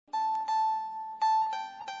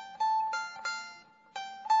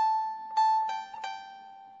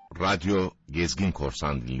Radyo Gezgin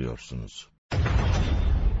Korsan dinliyorsunuz.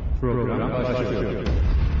 Program başlıyor.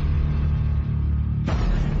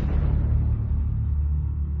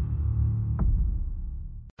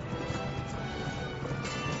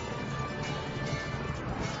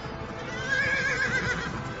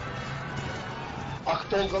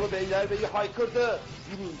 Aktolgalı Beylerbeyi haykırdı.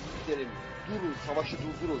 Yürüyün gidelim. Durun, savaşı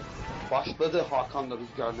durdurun. Başladı Hakan'la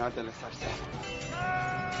rüzgar nereden eserse.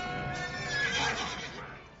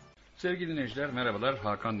 Sevgili dinleyiciler merhabalar.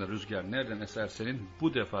 Hakan'la Rüzgar Nereden Esersen'in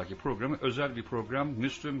bu defaki programı özel bir program.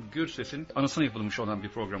 Müslüm Gürses'in anısına yapılmış olan bir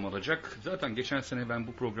program olacak. Zaten geçen sene ben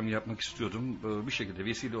bu programı yapmak istiyordum. Bir şekilde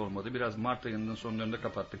vesile olmadı. Biraz Mart ayının sonlarında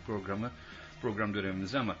kapattık program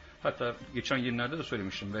dönemimizi ama hatta geçen yayınlarda da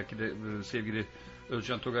söylemiştim. Belki de sevgili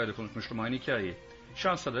Özcan Togay'la konuşmuştum aynı hikayeyi.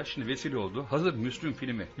 Şansa da şimdi vesile oldu. Hazır Müslüm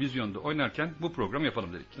filmi vizyonda oynarken bu programı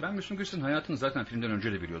yapalım dedik. Ben Müslüm Gürses'in hayatını zaten filmden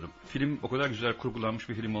önce de biliyordum. Film o kadar güzel kurgulanmış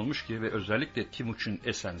bir film olmuş ki ve özellikle Timuçin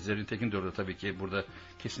Esen, Zerrin Tekin de orada tabii ki burada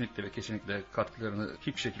kesinlikle katkılarını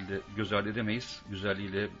hiçbir şekilde göz ardı edemeyiz.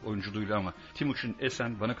 Güzelliğiyle, oyunculuğuyla ama Timuçin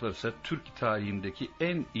Esen bana kalırsa Türk tarihindeki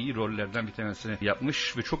en iyi rollerden bir tanesini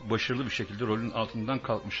yapmış ve çok başarılı bir şekilde rolün altından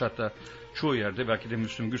kalkmış. Hatta çoğu yerde belki de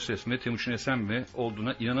Müslüm Gürses mi, Timuçin Esen mi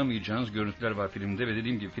olduğuna inanamayacağınız görüntüler var filmde ve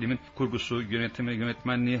dediğim gibi filmin kurgusu, yönetimi,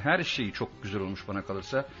 yönetmenliği her şeyi çok güzel olmuş bana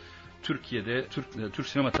kalırsa. Türkiye'de, Türk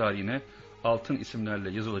sinema tarihine altın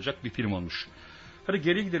isimlerle yazılacak bir film olmuş. Hadi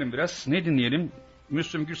geri gidelim biraz. Ne dinleyelim?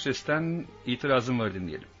 Müslüm Gürses'ten İtirazım Var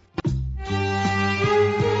dinleyelim.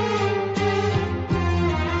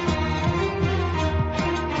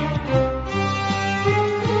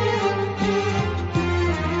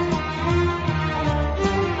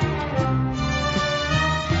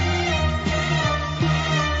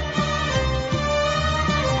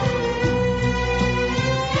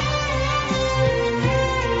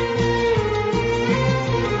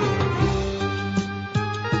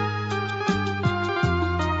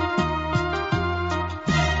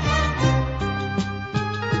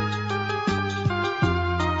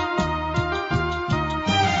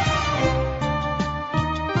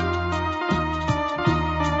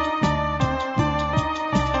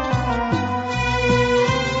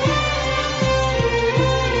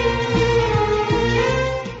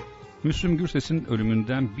 Müslüm Gürses'in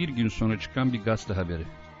ölümünden bir gün sonra çıkan bir gazete haberi.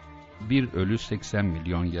 Bir ölü 80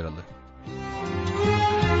 milyon yaralı.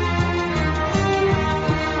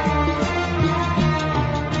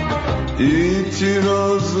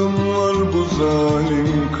 İtirazım var bu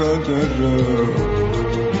zalim kadere,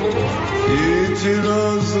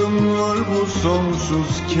 İtirazım var bu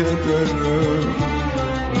sonsuz kedere,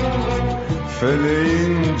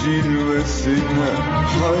 feleğin cilvesine,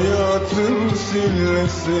 hayatın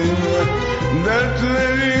sillesine,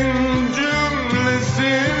 dertlerin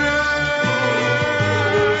cümlesine.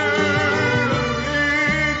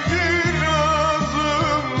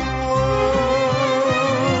 İtirazım var,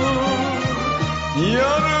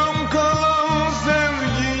 yarım kalan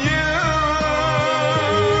sevgiye,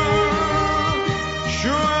 şu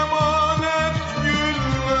emanet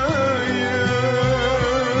gülmeye,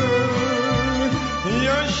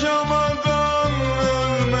 yaşamadan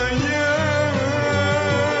ölmeye.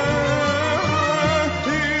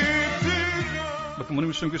 Bakın bunu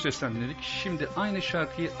Müslüm Gürses'ten dinledik. Şimdi aynı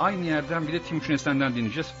şarkıyı aynı yerden bir de Timuçin Esen'den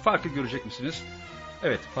dinleyeceğiz. Farkı görecek misiniz?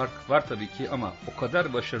 Evet, fark var tabii ki ama o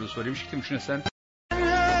kadar başarılı söylemiş ki Timuçin Esen.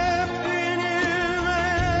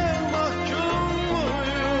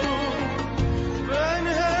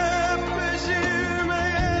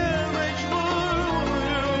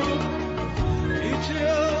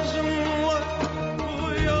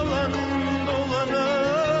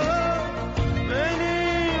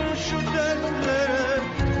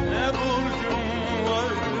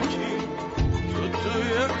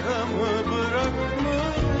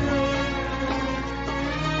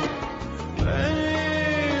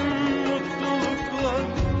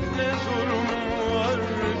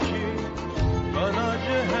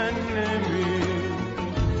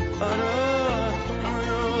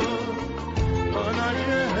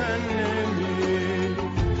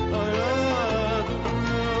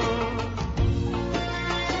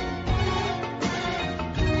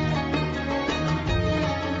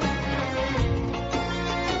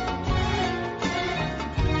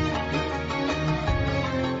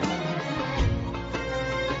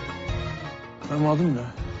 Benim adım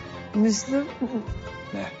ne? Müslüm.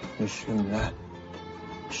 Ne? Müslüm ne?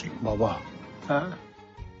 Müslüm baba. Ha?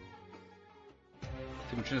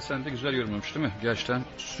 Timuçin Esen de güzel yorumlamış değil mi? Gerçekten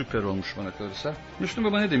süper olmuş bana kalırsa. Müslüm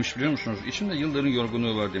Baba ne demiş biliyor musunuz? İçimde yılların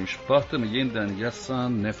yorgunluğu var demiş. Bahtımı yeniden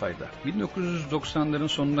yazsan ne fayda? 1990'ların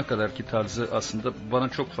sonuna kadarki tarzı aslında bana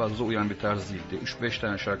çok fazla uyan bir tarz değildi. 3-5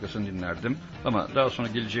 tane şarkısını dinlerdim. Ama daha sonra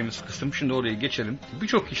geleceğimiz kısım, şimdi oraya geçelim.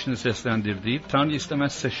 Birçok kişinin seslendirdiği Tanrı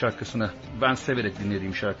İstemezse şarkısını ben severek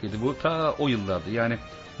dinlediğim şarkıydı bu. Ta o yıllarda, yani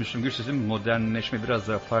Müslüm Gürses'in modernleşme, biraz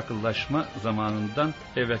daha farklılaşma zamanından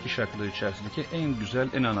evvelki şarkıları içerisindeki en güzel,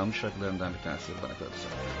 en anlamlı şarkılarından bir tanesi bana kalırsa.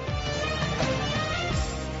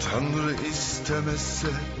 Tanrı istemezse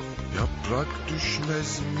yaprak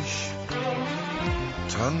düşmezmiş.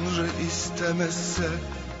 Tanrı istemezse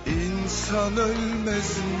insan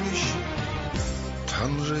ölmezmiş.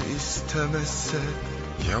 Tanrı istemezse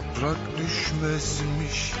yaprak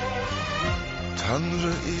düşmezmiş.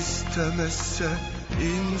 Tanrı istemezse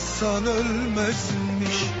insan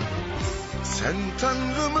ölmezmiş. Sen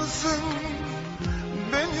Tanrı mısın?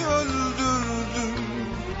 Beni öldürdün.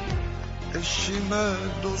 Eşime,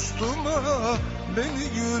 dostuma beni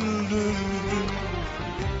güldürdün.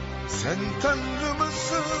 Sen Tanrı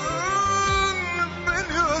mısın?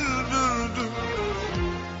 Beni öldürdün.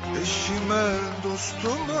 Eşime,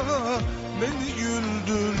 dostuma beni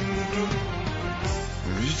güldürdün.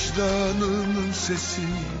 Vicdanının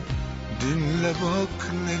sesini dinle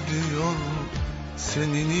bak ne diyor.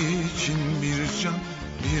 Senin için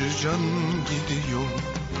bir can gidiyor.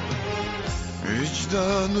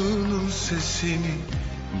 Vicdanının sesini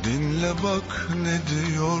dinle bak ne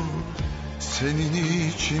diyor. Senin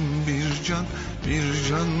için bir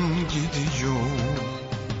can gidiyor.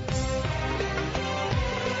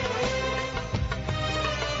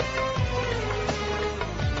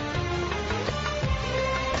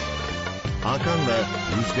 Hakan'la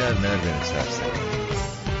Rüzgar Nereden Eserse.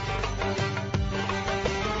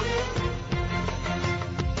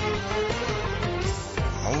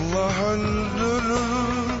 Allah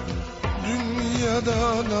öldürür,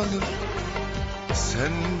 dünyadan alır.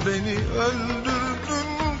 Sen beni öldürdün,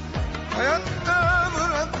 hayatta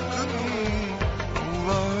bıraktın.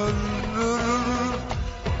 Allah öldürür,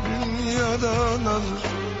 dünyadan alır.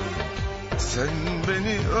 Sen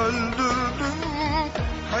beni öldürdün,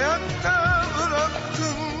 hayatta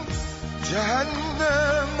bıraktın.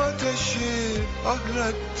 Cehennem ateşi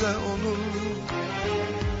ahirette olur.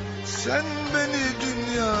 Sen beni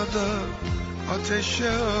dünyada ateşe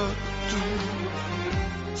attın.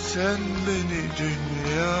 Sen beni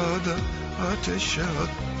dünyada ateşe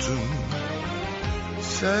attın.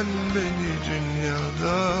 Sen beni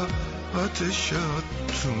dünyada ateşe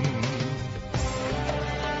attın.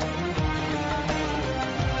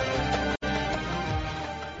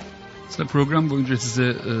 Program boyunca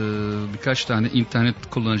size birkaç tane internet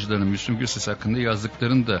kullanıcılarının Müslüm Gürses hakkında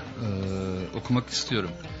yazdıklarını da okumak istiyorum.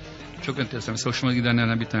 Çok enteresan. Mesela hoşuma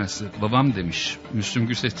gidenlerden bir tanesi. Babam demiş, Müslüm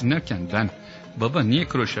Gürses dinlerken ben, baba niye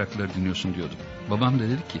kro şarkıları dinliyorsun diyordum. Babam da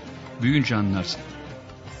dedi ki, büyüyünce anlarsın.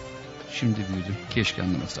 Şimdi büyüdüm, keşke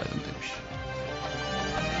anlamasaydım demiş.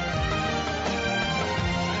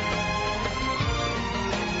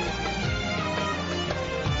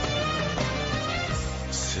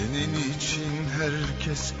 Senin için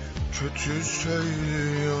herkes kötü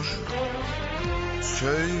söylüyor.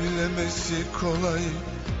 Söylemesi kolay,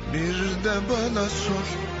 bir de bana sor.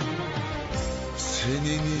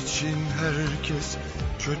 Senin için herkes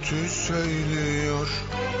kötü söylüyor.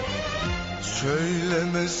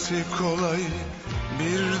 Söylemesi kolay,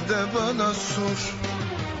 bir de bana sor.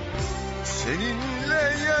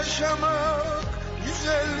 Seninle yaşamak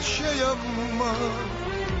güzel şey ama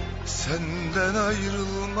senden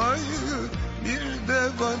ayrılmayı bir de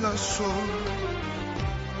bana sor.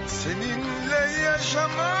 Seninle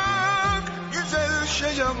yaşamak güzel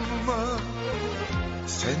şey ama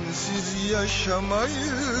sensiz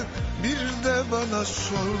yaşamayı bir de bana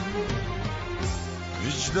sor.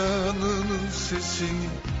 Vicdanının sesini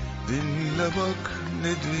dinle bak ne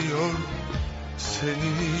diyor.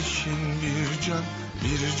 Senin için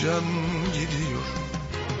bir can gidiyor.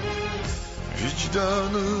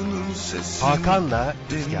 Vicdanının sesini Hakan'la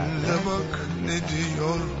dinle bak ne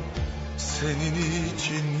diyor. Senin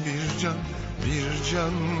için bir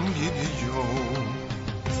can gidiyor.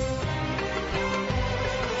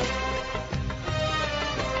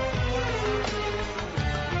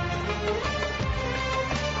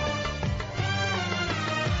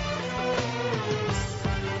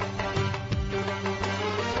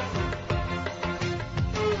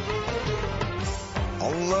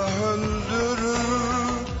 Allah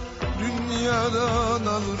öldürür, dünyadan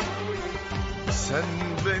alır. Sen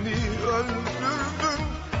beni öldürdün,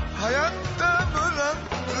 hayatta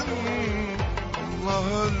bıraktın. Allah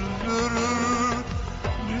öldürür,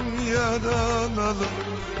 dünyadan alıp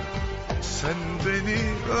sen beni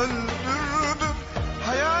öldürdün,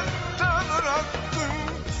 hayattan bıraktın.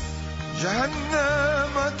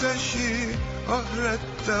 Cehennem ateşi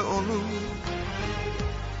ahirette olur.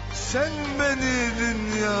 Sen beni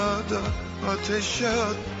dünyada ateşe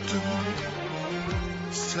attın.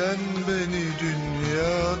 Sen beni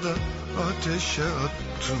dünyada ateşe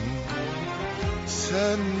attın.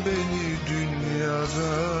 Sen beni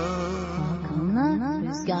dünyada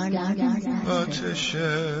ateşe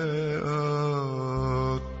attın.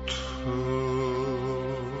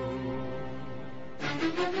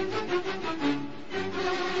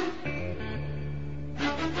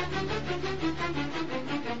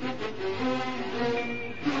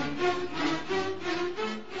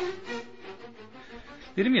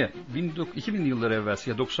 Dedim ya 2000'li yıllar evvelsi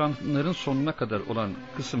ya 90'ların sonuna kadar olan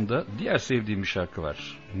kısımda diğer sevdiğim bir şarkı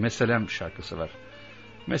var. Meselem şarkısı var.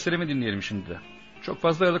 Meselemi dinleyelim şimdi de. Çok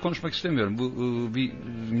fazla arada konuşmak istemiyorum. Bu bir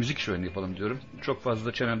müzik şöleni yapalım diyorum. Çok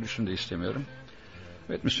fazla çenem düşsün de istemiyorum.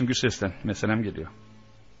 Evet, Müslüm Gürses'ten Meselem geliyor.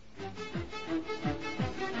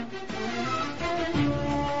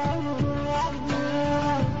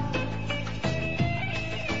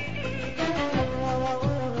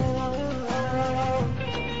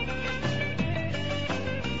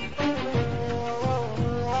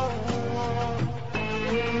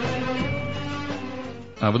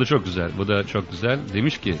 Bu da çok güzel. Bu da çok güzel.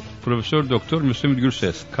 Demiş ki Profesör Doktor Müslüm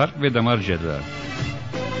Gürses, kalp ve damar cerrahı.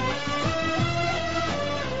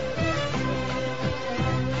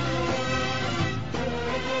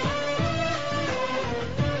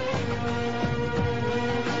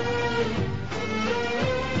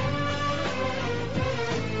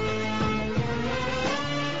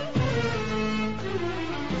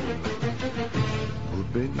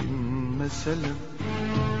 Bu benim meselem,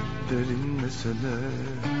 derin mesele,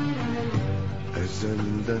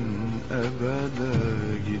 ezelden ebede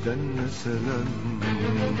giden meselem.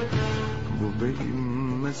 Bu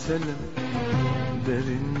benim meselem,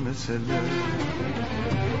 derin mesele,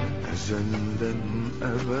 ezelden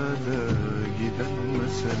ebede giden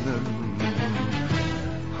meselem.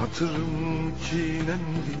 Hatırım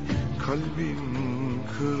çiğnendi, kalbim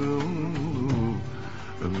kırıldı,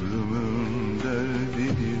 ömrümün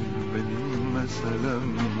derdidir benim meselem.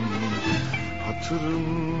 Hatırım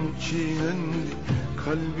çiğnendi,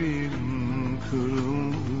 kalbim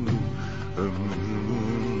kırıldı,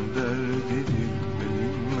 ömrümün derdidir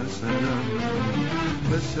benim meselem.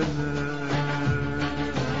 Meselem,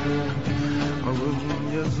 alın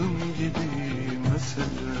yazım gibi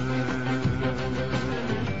meselem,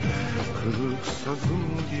 kırık sazım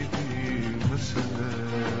gibi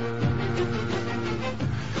meselem,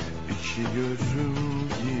 İki gözüm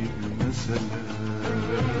gibi mesele.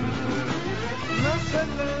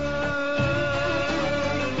 Mesele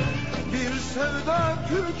bir sevda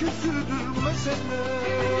türküsüdür mesele.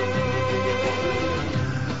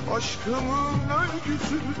 Aşkımın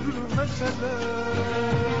öyküsüdür mesele.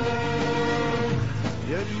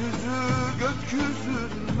 Yeryüzü gökyüzü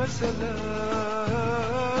mesele.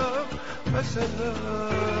 Mesele.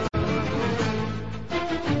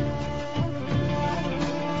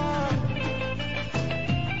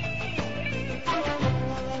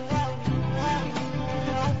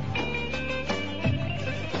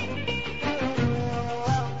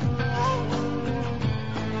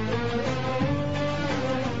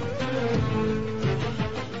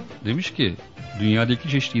 Demiş ki dünyadaki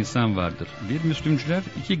çeşitli insan vardır. Bir Müslümcüler,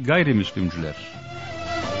 iki gayrimüslimciler.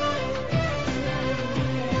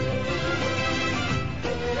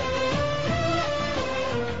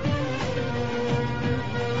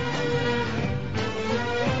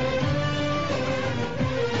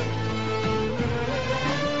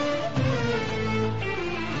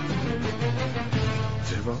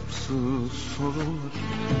 Cevapsız sorular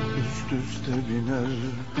üst üste biner.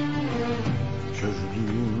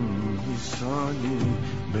 Kördüğüm misali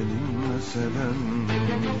benim meselem.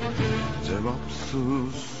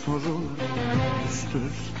 Cevapsız sorular üst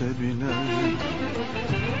üste biner.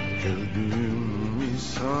 Gördüğüm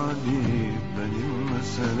misali benim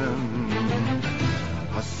meselem.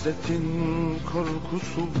 Hasretin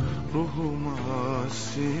korkusu ruhuma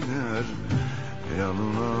siner.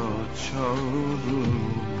 Yanına çağırır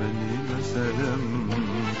beni meselem.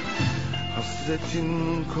 Hasretin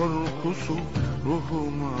korkusu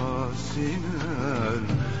ruhuma siner.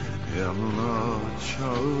 Yanına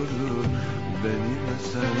çağırır beni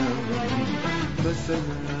meselem.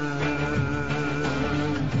 Meselem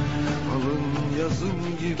alın yazım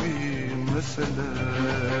gibi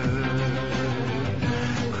meselem.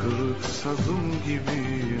 Kırık sazım gibi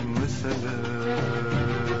meselem.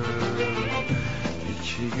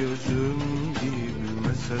 iki gözüm gibi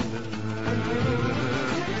mesele.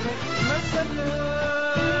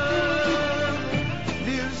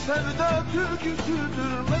 Bir sevda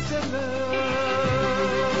türküsüdür mesele.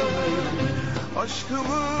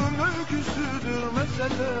 Aşkımın öyküsüdür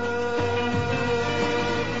mesele.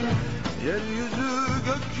 Yeryüzü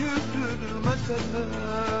gökyüzüdür mesele.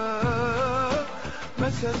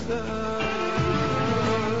 Mesele.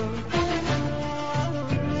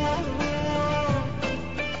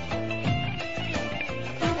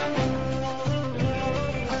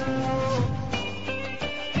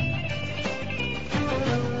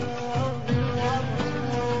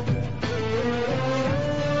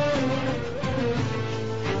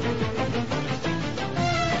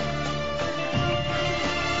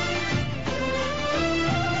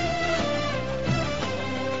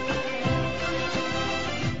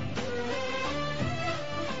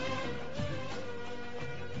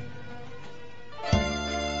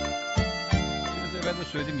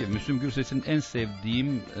 Söylediğim gibi Müslüm Gürses'in en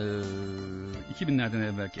sevdiğim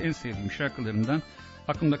 2000'lerden evvelki en sevdiğim şarkılarından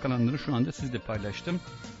aklımda kalanları şu anda sizle paylaştım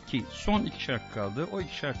ki son 2 şarkı kaldı. O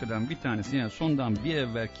 2 şarkıdan bir tanesi, yani sondan bir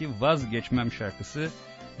evvelki Vazgeçmem şarkısı.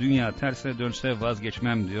 Dünya tersine dönse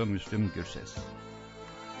vazgeçmem diyor Müslüm Gürses.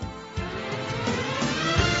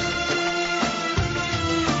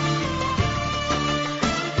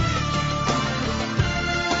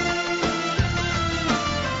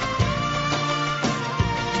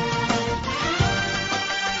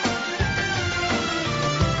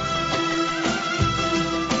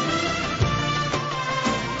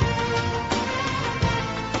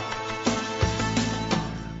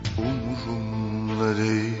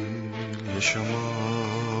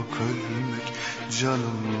 Yaşamak, ölmek,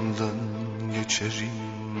 canımdan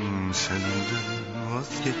geçerim, senden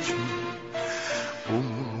vazgeçmem.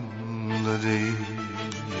 Umurumda değil,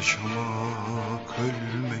 yaşamak,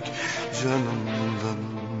 ölmek, canımdan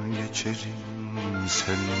geçerim,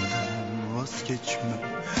 senden vazgeçmem.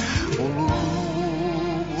 Olur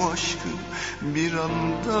bu aşkı bir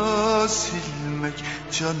anda silmek,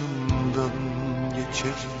 canımdan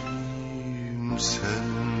geçerim,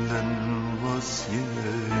 senden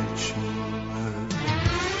vazgeçmem.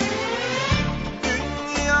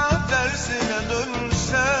 Dünya tersine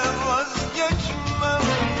dönse vazgeçmem.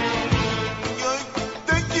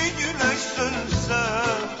 Gökteki güneş sönse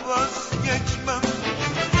vazgeçmem.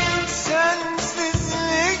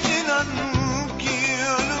 Sensizlik inan ki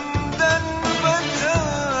ölümden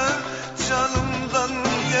beter, canımdan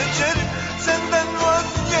geçerim, senden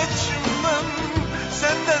vazgeçmem,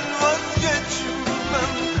 senden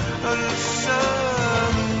vazgeçmem.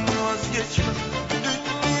 Ölsem vazgeçmem.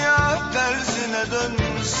 Dünya tersine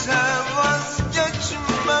dönse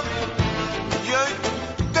vazgeçmem.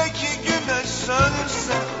 Gökteki güneş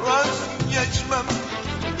sönse vazgeçmem.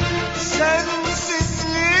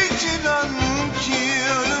 Sensizlik inan ki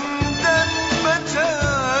ölümden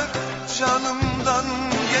beter, canımdan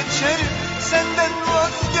geçerim, senden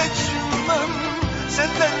vazgeçmem,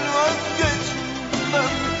 senden vazgeçmem.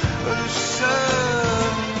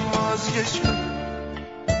 Ölsem vazgeçmem.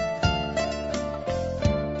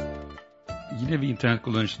 Yine bir internet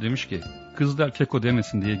kullanıcısı demiş ki, kızlar keko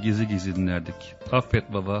demesin diye gizli gizli dinlerdik.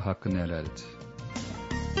 Affet baba, hakkını helal et.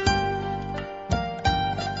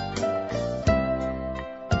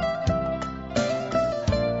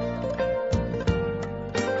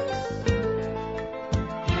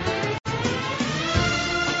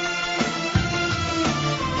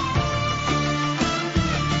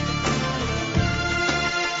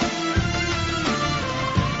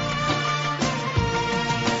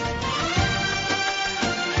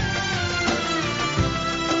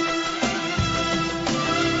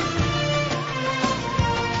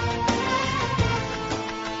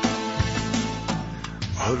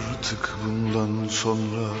 Artık bundan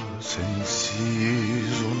sonra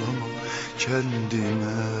sensiz olamam.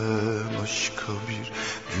 Kendime başka bir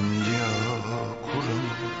dünya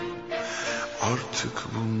kuramam. Artık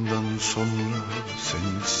bundan sonra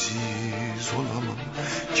sensiz olamam.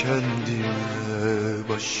 Kendime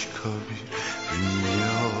başka bir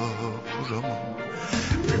dünya kuramam.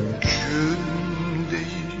 Mümkün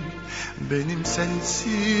değil benim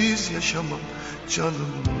sensiz yaşamam.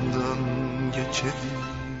 Canımdan geçerim,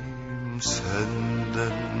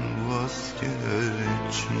 senden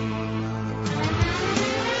vazgeçmem.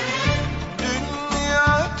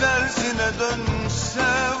 Dünya tersine dönse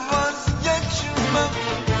vazgeçmem.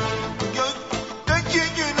 Gökteki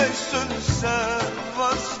güneş sönse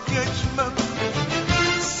vazgeçmem.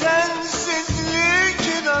 Sensizlik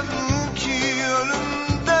inan ki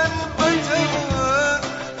ölümden beter,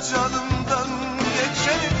 canımdan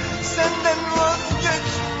geçerim, senden vazgeçmem.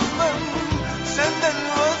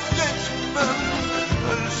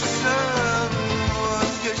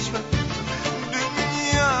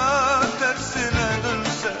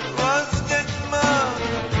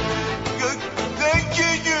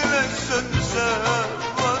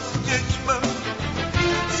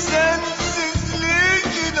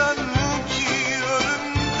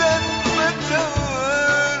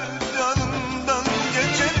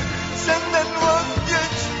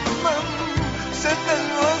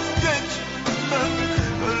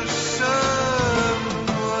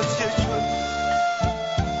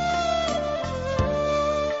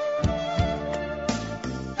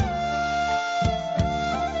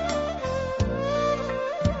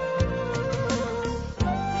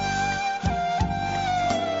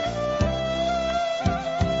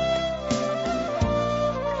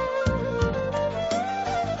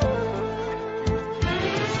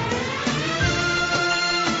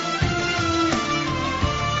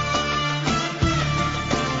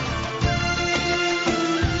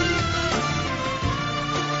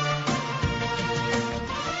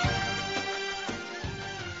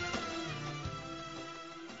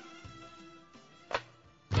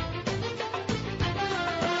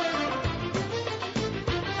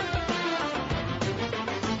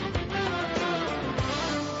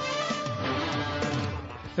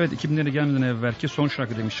 Evet, 2000'lere gelmeden evvelki son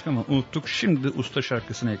şarkı demiştik ama unuttuk. Şimdi usta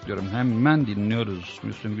şarkısını ekliyorum. Hemen dinliyoruz.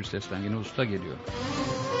 Müslüm Gürses'ten yine usta geliyor.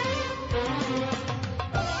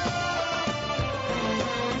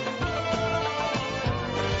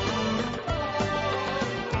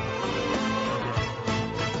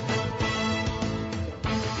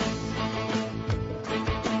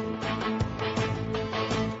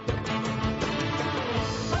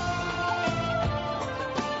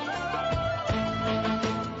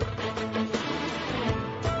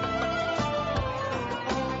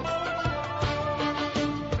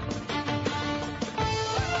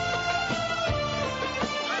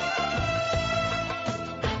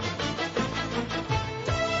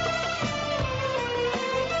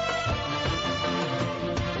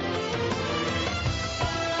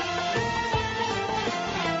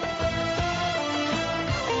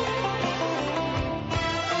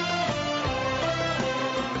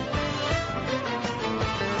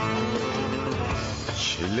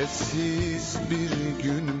 Çilesiz bir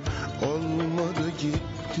günüm olmadı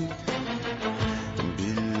gitti.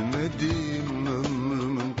 Bilmediğim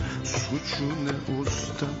ömrümün suçu ne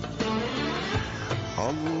usta.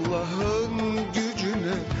 Allah'ın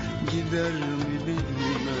gücüne gider mi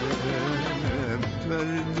bilmem.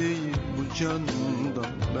 Verdiği bu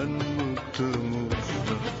candan ben bıktım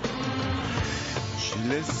usta.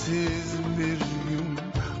 Çilesiz bir gün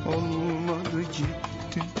olmadı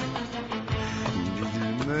gitti.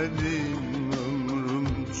 Bilmediğim ömrüm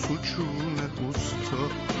suçu ne usta.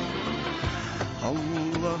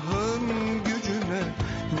 Allah'ın gücüne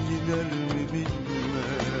gider mi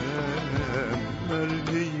bilmem.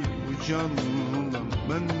 Verdiği bu candan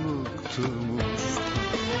ben bıktım usta.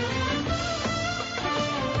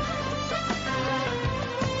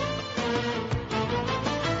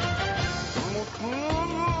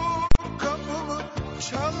 Mutluluk kapımı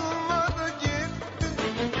çalmadı gitti.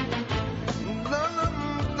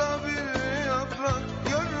 Dalımda bir yaprak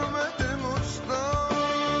görmedim usta.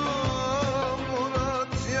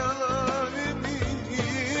 Murat yalan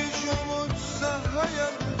imiş, umutsa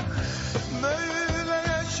hayal.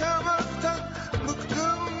 Böyle yaşamaktan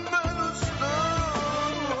bıktım ben usta.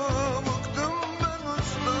 Bıktım ben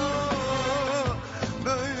usta.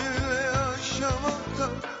 Böyle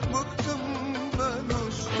yaşamaktan bıktım ben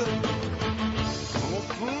usta.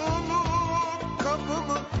 Mutluluk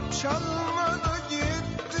kapımı çalmadı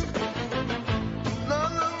gitti.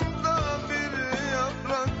 Dalımda bir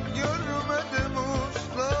yaprak görmedim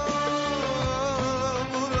usta.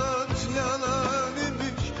 Murat yalan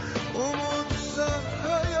imiş, umutsa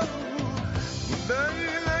hayal.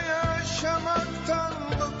 Böyle yaşamaktan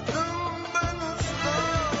bıktım ben usta.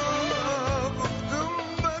 Bıktım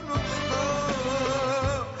ben usta.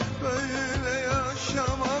 Böyle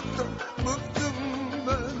yaşamaktan bıktım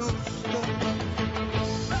ben usta.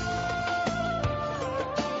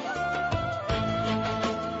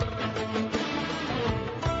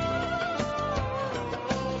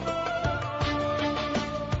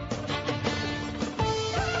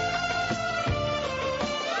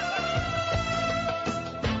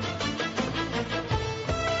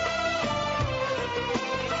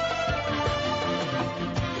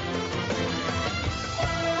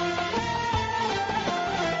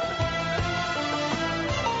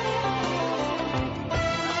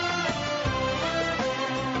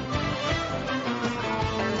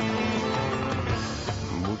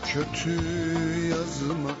 Bu kötü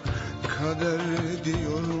yazıma kader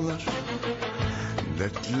diyorlar.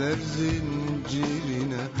 Dertler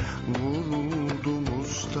zincirine vuruldum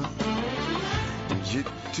usta.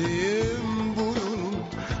 Gittiğim bu yolun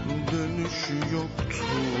dönüşü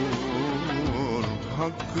yoktur.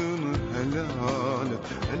 Hakkını helal et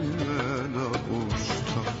elveda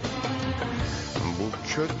usta.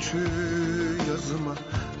 Bu kötü yazıma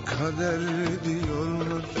kader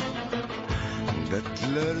diyorlar.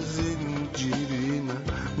 Dertler zincirine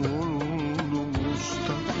vuruldum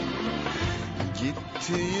usta.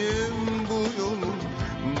 Gittiğim bu yolun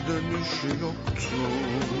dönüşü yoktur.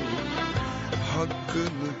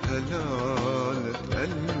 Hakkını helal et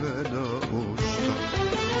elveda usta.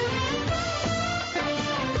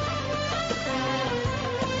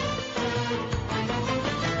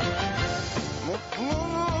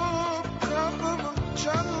 Mutluluk kapımı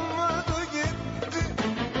çalmadı gitti.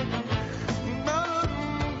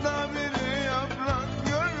 Dalımda bir yaprak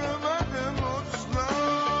görmedim usta.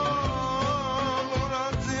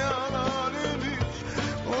 Murat yalan imiş,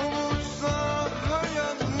 umutsa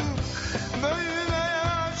hayal. Böyle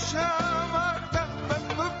yaşamaktan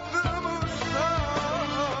ben bıktım usta.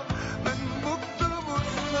 Ben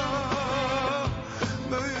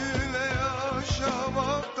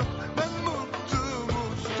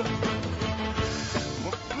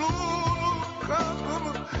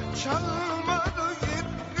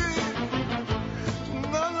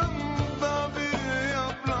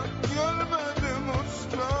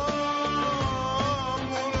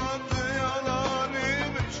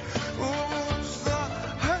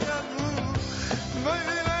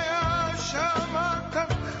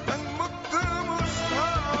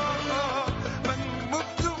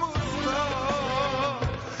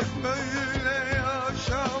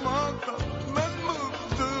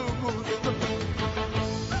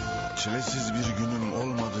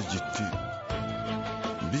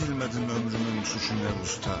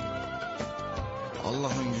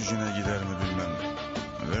gücüne gider mi bilmem.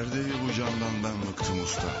 Verdiği bu candan ben bıktım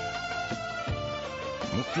usta.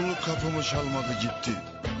 Mutluluk kapımı çalmadı gitti.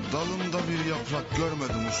 Dalımda bir yaprak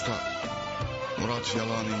görmedim usta. Murat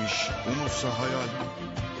yalan imiş, umutsa hayal.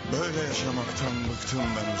 Böyle yaşamaktan bıktım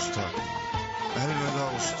ben usta.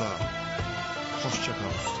 Elveda usta. Hoşça kal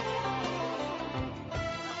usta.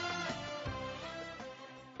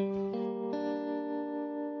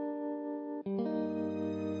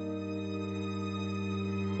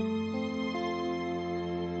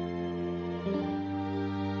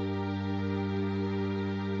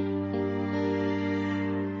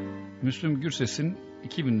 Müslüm Gürses'in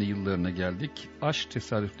 2000'li yıllarına geldik. Aşk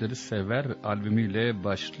Tesadüfleri Sever albümüyle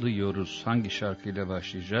başlıyoruz. Hangi şarkıyla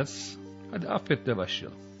başlayacağız? Hadi Affet'le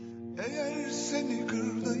başlayalım. Eğer seni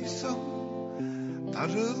kırdıysam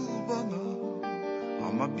darıl bana.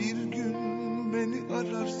 Ama bir gün beni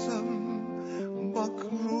ararsan bak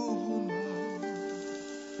ruhuna.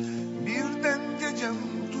 Birden gecem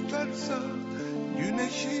tutarsa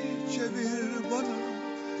güneşi çevir bana.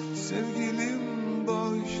 Sevgilim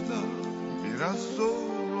bağışla, biraz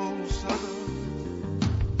zor olsa da.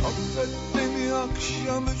 Affet beni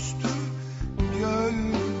akşamüstü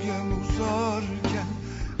gölgem uzarken.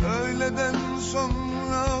 Öğleden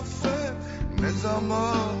sonra affet ne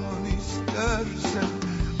zaman istersen.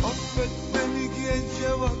 Affet beni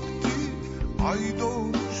gece vakti ay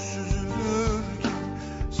doğmuş süzülürken.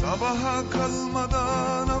 Sabaha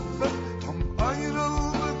kalmadan affet tam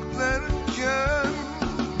ayrıldık derken.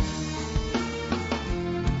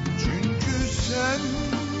 Sen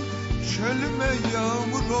çölüme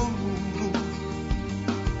yağmur oldun.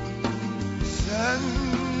 Sen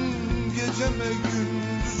geceme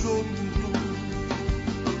gündüz oldun.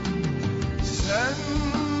 Sen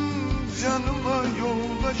canıma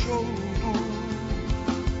yoldaş oldun.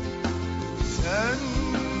 Sen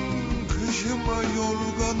kışıma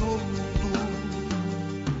yorgan oldun.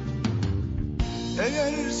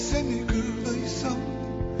 Eğer seni kırdıysam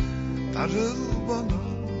darıl bana.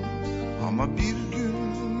 Ama bir gün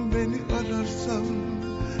beni ararsan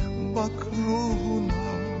bak ruhuna.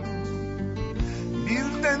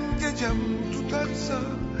 Birden gecem tutarsa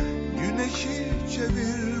güneşi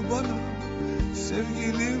çevir bana.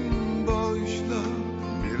 Sevgilim bağışla,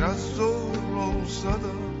 biraz zor olsa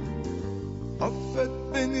da. Affet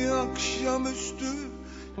beni akşamüstü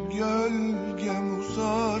gölgem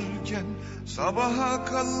uzarken. Sabaha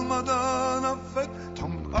kalmadan affet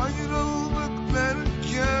tam ayrıldık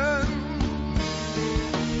derken.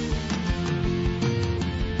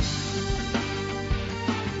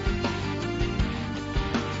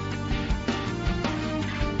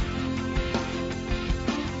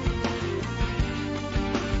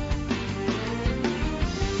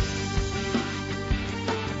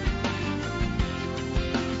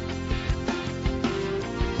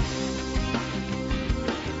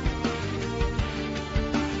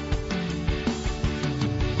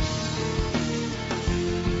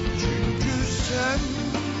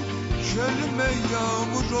 Çölüme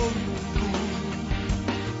yağmur oldun.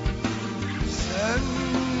 Sen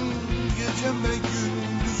geceme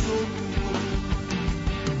gündüz oldun.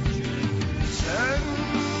 Sen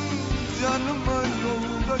canıma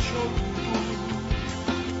yoldaş oldun.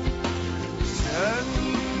 Sen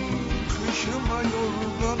kışıma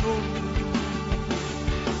yorgan oldun.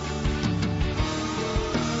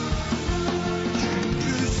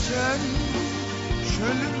 Çünkü sen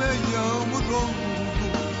çölüme yağmur oldun.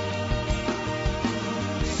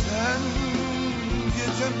 Sen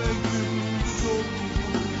geceme gündüz oldun.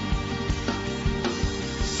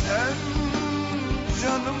 Sen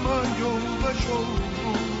canıma yoldaş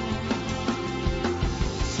oldun.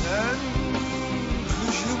 Sen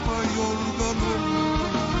kışıma yorgan oldun.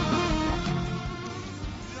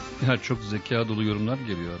 Ya çok zeka dolu yorumlar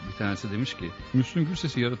geliyor. Bir tanesi demiş ki Müslüm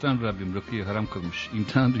Gürses'i yaratan Rabbim rakıyı haram kılmış.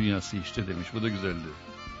 İmtihan dünyası işte demiş. Bu da güzeldi.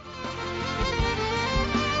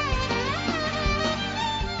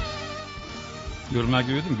 Yorumlar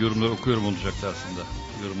görüyordum. Yorumları okuyorum olacaktı aslında.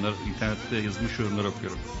 Yorumlar, internette yazılmış yorumlar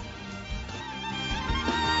okuyorum.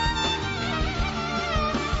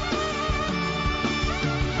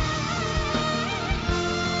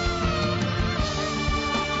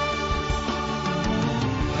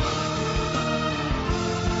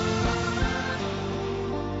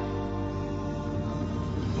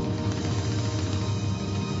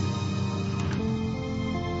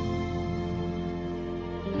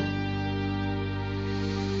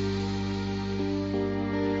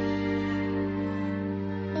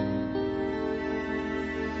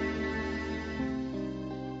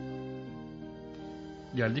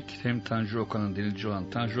 Geldik hem Tanju Okan'ın denilci olan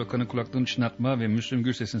Tanju Okan'ın Kulaklığını Çınlatma ve Müslüm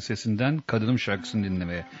Gürses'in sesinden Kadınım şarkısını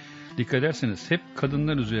dinlemeye. Dikkat ederseniz hep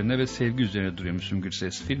kadınlar üzerine ve sevgi üzerine duruyor Müslüm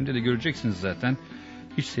Gürses. Filmde de göreceksiniz zaten.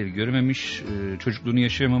 Hiç sevgi görememiş, çocukluğunu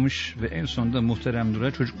yaşayamamış ve en sonunda Muhterem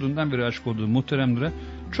Nur'a, çocukluğundan beri aşık olduğu Muhterem Nur'a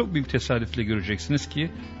çok büyük tesadüfle göreceksiniz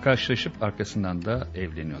ki karşılaşıp arkasından da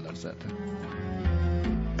evleniyorlar zaten.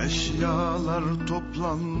 Eşyalar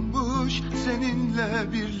toplanmış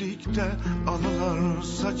seninle birlikte, anılar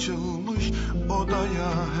saçılmış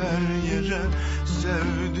odaya her yere.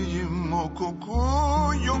 Sevdiğim o koku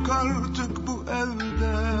yok artık bu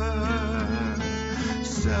evde.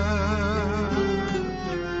 Sen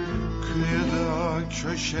kıyıda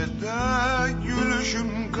köşede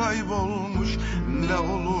gülüşüm kaybolmuş. Ne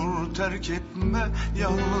olur terk etme,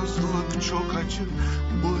 yalnızlık çok acı.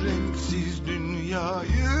 Bu renksiz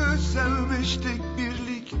dünyayı sevmiştik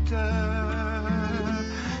birlikte.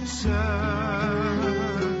 Sen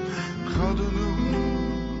kadınım.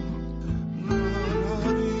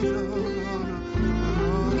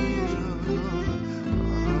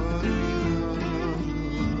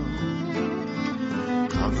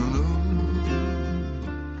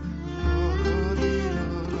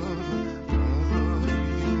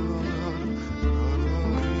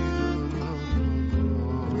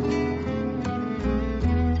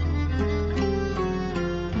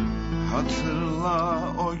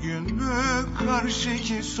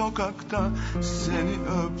 Karşıki sokakta seni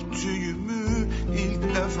öptüğümü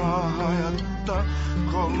ilk defa hayatta,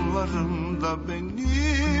 kollarımda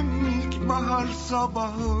benim ilk bahar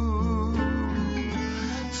sabahı.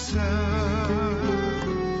 Sen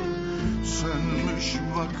sönmüş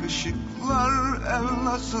bak ışıklar, ev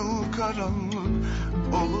nasıl karanlık,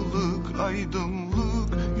 oluluk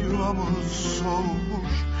aydınlık, yuvamız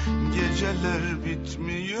solmuş. Geceler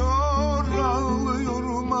bitmiyor,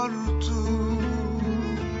 ağlıyorum artık.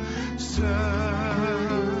 Sen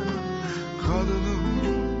kadınım.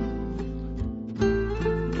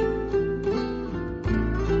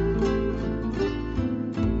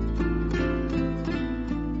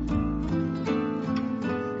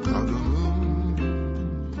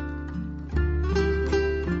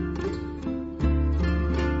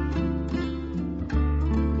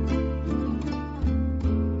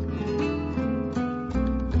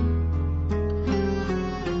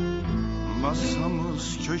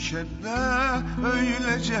 Köşede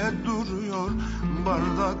öylece duruyor,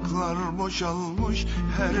 bardaklar boşalmış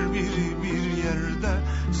her biri bir yerde.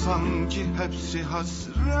 Sanki hepsi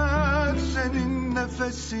hasret senin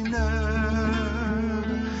nefesine.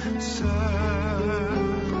 Sen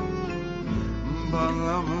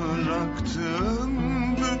bana bıraktın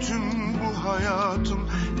bütün bu hayatım,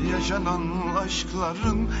 yaşanan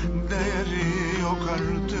aşkların değeri yok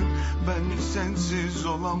artık. Ben sensiz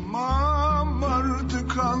olamam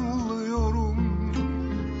artık, anlıyorum.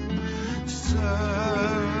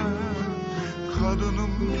 Sen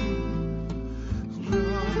kadınım.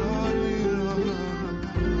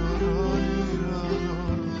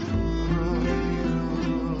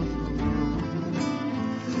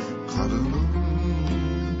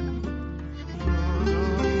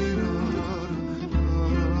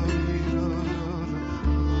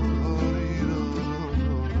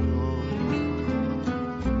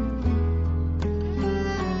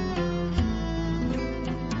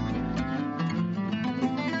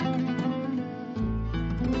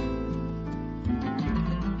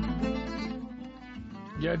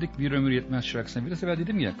 Geldik Bir Ömür Yetmez şarkısına. Biraz evvel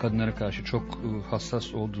dedim ya, kadınlara karşı çok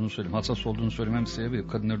hassas olduğunu söyledim. Hassas olduğunu söylemem sebebi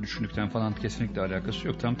kadınları düşündükten falan kesinlikle alakası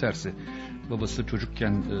yok. Tam tersi. Babası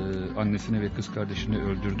çocukken annesini ve kız kardeşini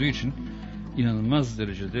öldürdüğü için inanılmaz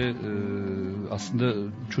derecede aslında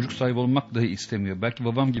çocuk sahibi olmak dahi istemiyor. Belki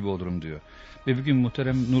babam gibi olurum diyor. Ve bir gün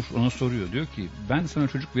Muhterem Nur ona soruyor. Diyor ki ben sana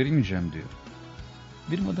çocuk veremeyeceğim diyor.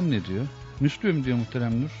 Benim adım ne diyor? Müslüm diyor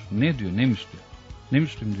Muhterem Nur. Ne diyor? Ne Müslüm? Ne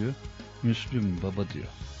Müslüm diyor? Müslüm baba diyor.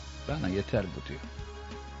 Bana yeter bu diyor.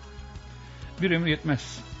 Bir ömür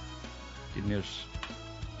yetmez. Dinliyoruz.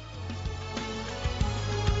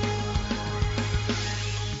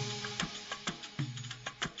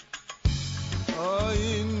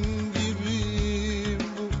 Ayin gibi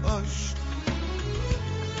bu aşk,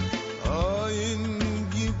 ayin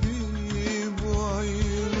gibi bu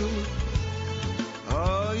ayrılık,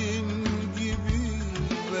 ayin gibi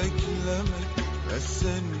beklemek ve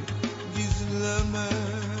seni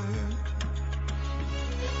gizlemek.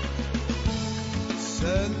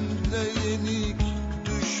 Sen de yenik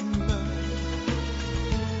düşme,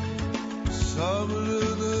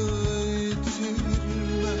 sabrını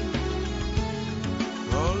yitirme.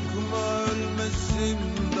 Korkma ölmesin,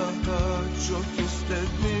 daha çok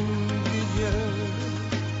istedim diye.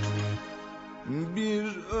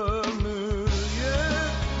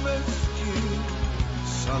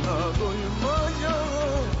 sana doymaya.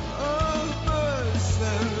 Ah be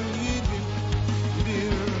sevgilim,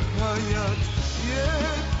 bir hayat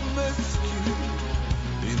yetmez ki.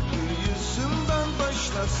 Bir kıyısından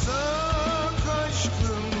başlasak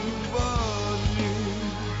aşkın bari.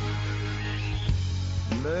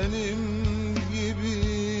 Benim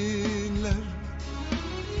gibiler,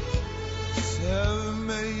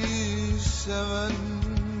 sevmeyi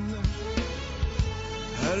sevenler,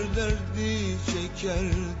 her derdi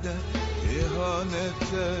çeker de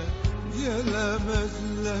ihanete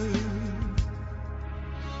gelemezler.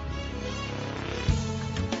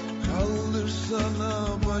 Kaldırsana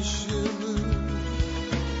başını,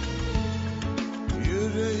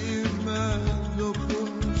 yüreğime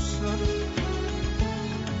dokunsana.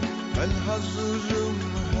 Ben hazırım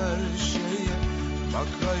her şeye,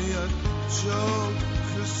 bak hayat çok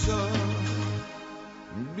kısa.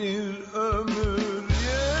 Bir ömür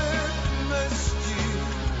yetmez ki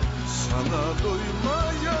sana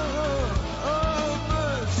doymaya. Ah be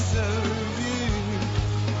sevgilim,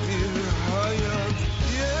 bir hayat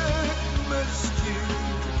yetmez ki.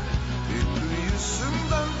 Bir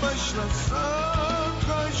kıyısından başlasak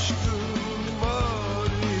aşkın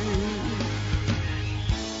bari.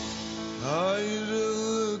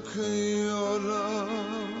 Ayrılık yorar,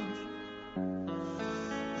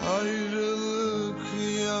 ayrılık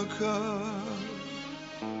yakar,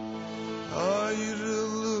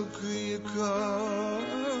 ayrılık yıkar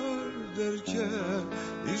derken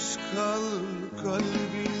iz kalır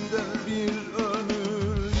kalbinde. Bir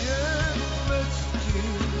ömür yetmez ki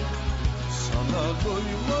sana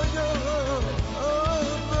doymaya.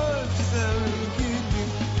 Ah be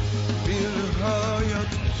sevgilim, bir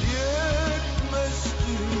hayat yetmez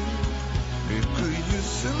ki. Bir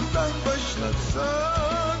kıyısından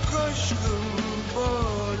başlasak aşkın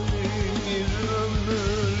bari. Bir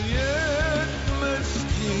ömür yetmez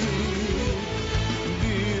ki,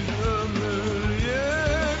 bir ömür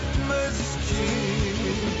yetmez ki.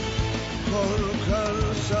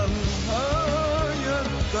 Korkarsan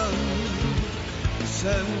hayattan,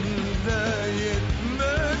 sen de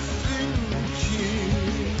yetmezsin ki.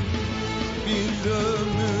 Bir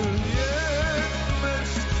ömür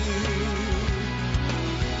yetmez ki.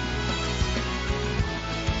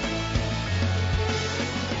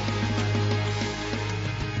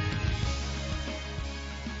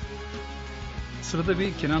 Sırada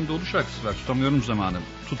bir Kenan Doğulu şarkısı var. Tutamıyorum Zamanı.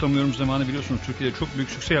 Tutamıyorum Zamanı biliyorsunuz Türkiye'de çok büyük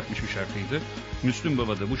sükse yapmış bir şarkıydı. Müslüm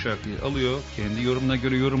Baba da bu şarkıyı alıyor, kendi yorumuna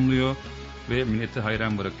göre yorumluyor ve milleti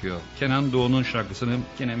hayran bırakıyor. Kenan Doğulu'nun şarkısını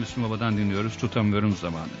gene Müslüm Baba'dan dinliyoruz. Tutamıyorum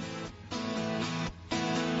Zamanı.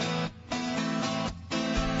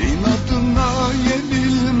 İnadına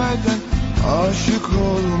yenilmeden, aşık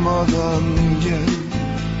olmadan gel.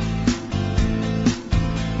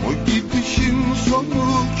 Bu gidişin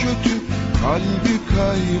sonu kötü, kalbi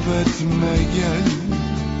kaybetme gel.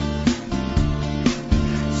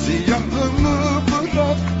 Siyahını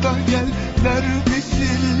bırak da gel, derdi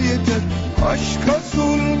sil yeter. Aşka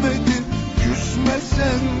zulmedin,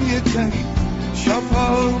 küsmesen yeter.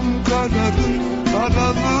 Şafağım kararır,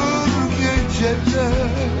 daralır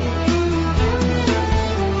geceler.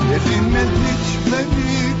 Eline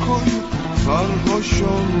içmeni koyup sarhoş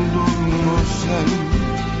oldun mu sen?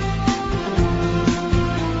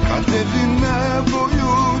 Kaderine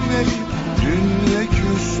boyun eğip dünle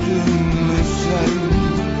küstün mü sen?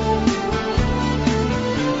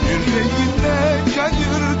 Yüreğine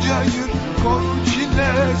cayır cayır kor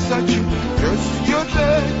çile saçıp, göz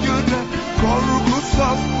göre göre korku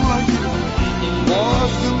saklayıp,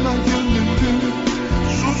 boğazına gönlünü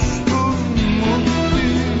sustun mu?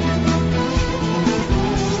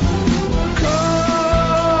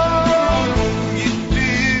 Kal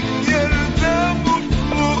gittiğin yerde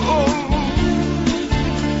mutlu ol,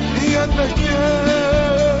 ya da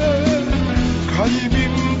gel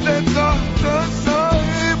kalbimde tahta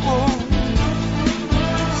sahip ol.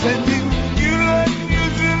 Senin gülen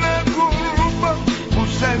yüzüne kurban bu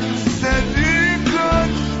serseri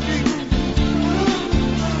kalbim.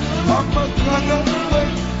 Ama karar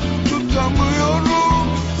tutamıyorum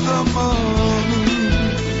zamanı.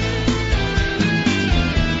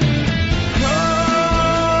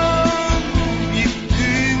 Kal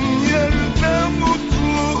gittiğin yerde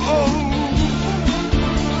mutlu ol,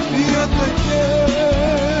 ya da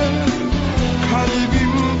gel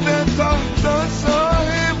kalbimde tahta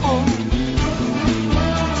sahip ol.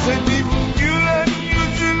 Senin gülen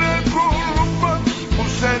yüzüne kurban bu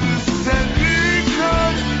serseri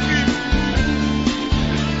kalbim.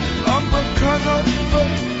 Ama karar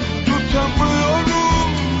ver, tutamıyorum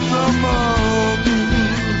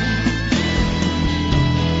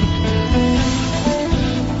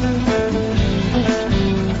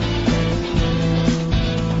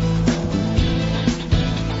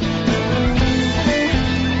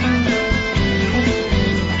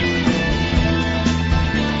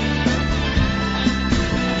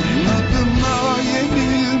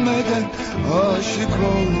aşık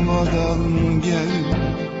olmadan gel.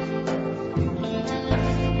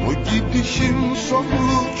 Bu gidişin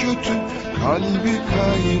sonu kötü, kalbi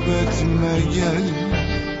kaybetme gel.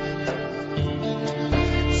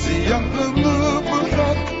 Siyahını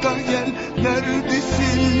bırak da gel,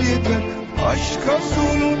 neredesin yeter. Aşka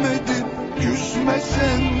zulmedip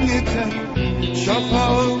küsmesen yeter.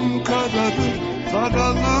 Şafağım kararır,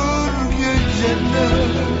 daralır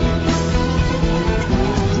geceler.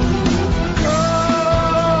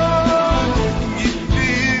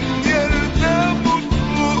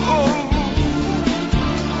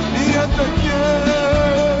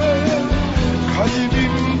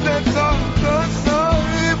 Kalbimde tahta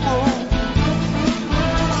sahip ol.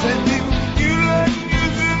 Senin gülen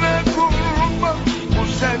yüzüne kurban bu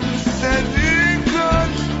serseri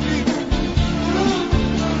kalbim.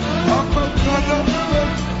 Ama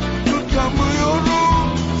karanlık tutamıyorum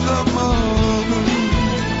zamanı.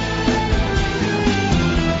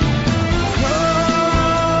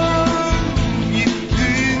 Kal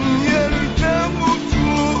gittiğin yerde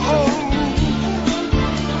mutlu ol.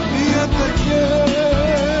 Ya da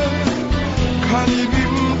gel,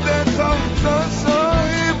 kalbimde tahta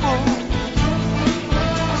sahip ol.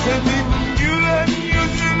 Senin gülen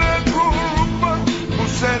yüzüne kurban bu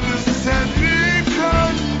serseri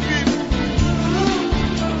kalbim.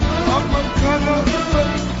 Ama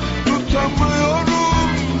karanlık tutamıyorum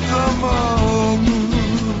zamanı.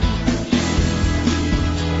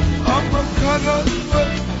 Ama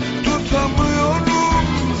karanlık tutamıyorum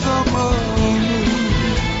zamanı.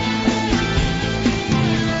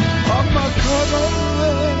 Ama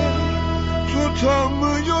karanlık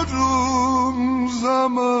tutamıyorum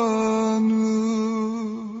zamanı.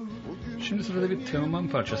 Şimdi sırada bir Teoman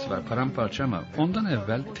parçası var, paramparça, ama ondan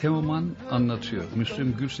evvel Teoman anlatıyor.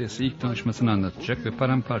 Müslüm Gürses'le ilk tanışmasını anlatacak ve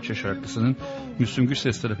paramparça şarkısının Müslüm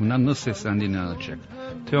Gürses tarafından nasıl seslendiğini anlatacak.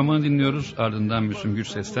 Teoman'ı dinliyoruz, ardından Müslüm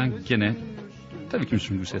Gürses'ten gene, tabii ki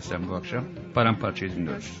Müslüm Gürses'ten bu akşam paramparçayı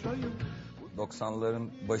dinliyoruz. 90'ların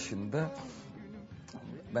başında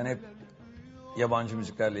ben hep yabancı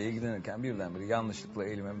müziklerle ilgilenirken birdenbire yanlışlıkla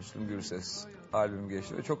elime Müslüm Gürses albüm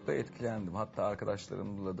geçti ve çok da etkilendim. Hatta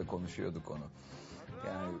arkadaşlarımla da konuşuyorduk onu.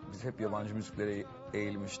 Yani biz hep yabancı müziklere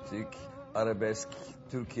eğilmiştik. Arabesk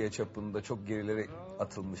Türkiye çapında çok gerilere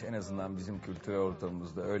atılmış, en azından bizim kültürel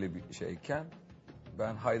ortamımızda öyle bir şeyken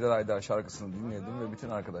ben Haydar Haydar şarkısını dinledim ve bütün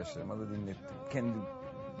arkadaşlarıma da dinlettim. Kendi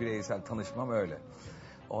bireysel tanışmam öyle.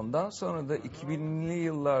 Ondan sonra da 2000'li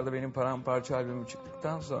yıllarda benim paramparça albümüm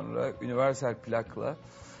çıktıktan sonra Universal Plak'la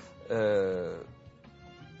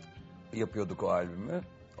yapıyorduk o albümü.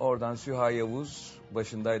 Oradan Süha Yavuz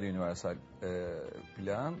başındaydı Universal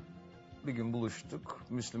Plak'ın. Bir gün buluştuk.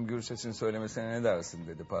 Müslüm Gürses'in söylemesine ne dersin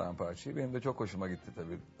dedi paramparçayı. Benim de çok hoşuma gitti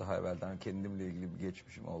tabii. Daha evvelden kendimle ilgili bir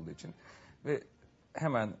geçmişim olduğu için. Ve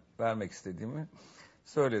hemen vermek istediğimi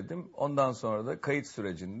söyledim. Ondan sonra da kayıt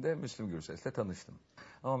sürecinde Müslüm Gürses'le tanıştım.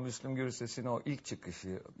 Ama Müslüm Gürses'in o ilk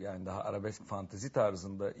çıkışı, yani daha arabesk fantezi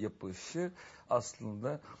tarzında yapışı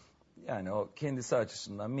aslında yani o kendisi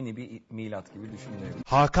açısından mini bir milat gibi düşünülebilir.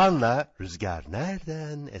 Hakan'la Rüzgar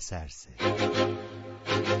nereden eserse.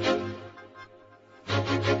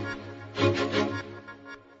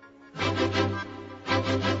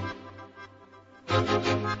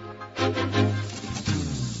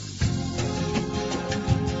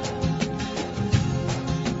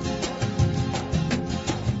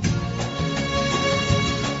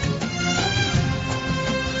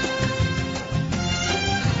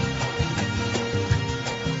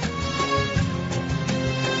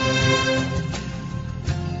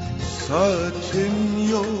 Saatim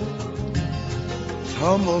yok,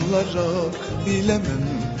 tam olarak bilemem.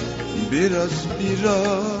 Biraz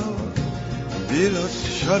bira, biraz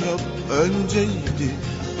şarap önceydi.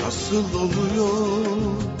 Nasıl oluyor?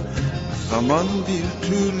 Zaman bir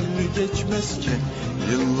türlü geçmezken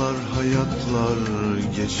yıllar, hayatlar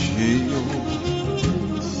geçiyor.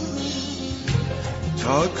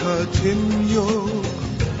 Takatim yok,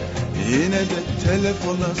 yine de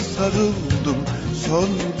telefona sarıldım. Son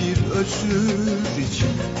bir özür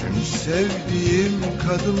için tüm sevdiğim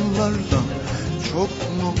kadınlardan çok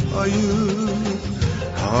mu ayıp?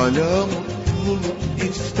 Hala mutluluk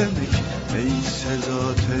istemek, neyse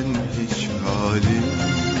zaten hiç halim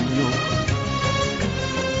yok.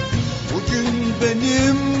 Bugün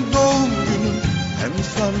benim doğum günüm, hem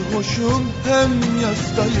sarhoşum hem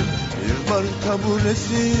yastayım. Bir bar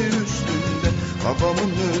taburesi üstünde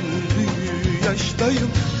babamın öldüğü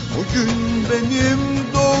yaştayım. Bugün benim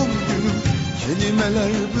doğum günüm,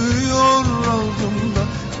 kelimeler büyüyor ağzımda.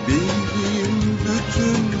 Bildiğim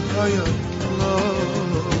bütün hayatlar.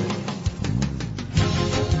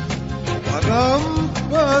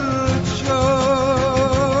 paramparça,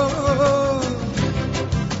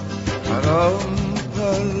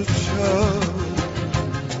 paramparça,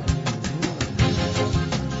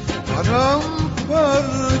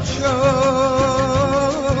 paramparça,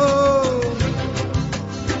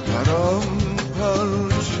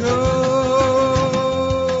 paramparça.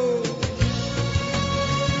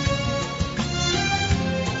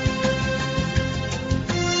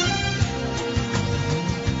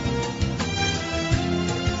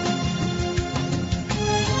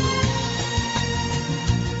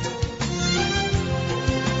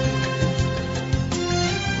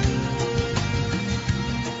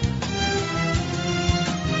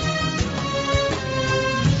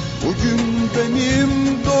 Bugün benim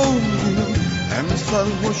doğum günüm, hem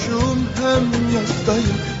sarhoşum hem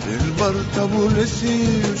yastayım. Bir bar tabulesi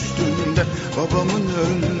üstünde babamın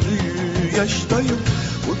öldüğü yaştayım.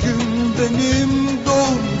 Bugün benim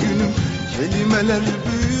doğum günüm, kelimeler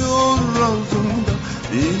büyüyor ağzımda.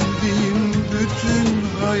 Bildiğim bütün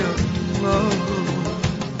hayatlar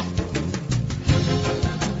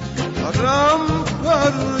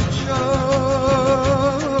paramparça,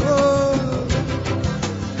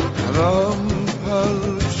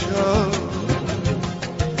 paramparça,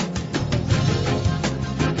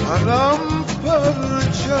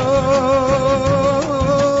 paramparça,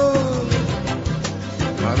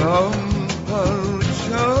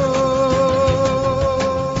 paramparça.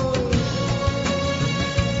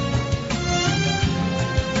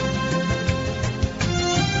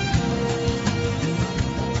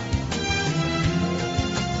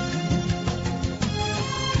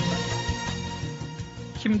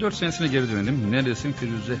 ...2004 senesine geri dönelim. Neredesin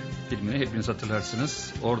Firuze filmini hepiniz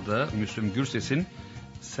hatırlarsınız. Orada Müslüm Gürses'in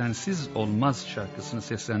Sensiz Olmaz şarkısını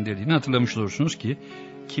seslendirdiğini hatırlamış olursunuz ki...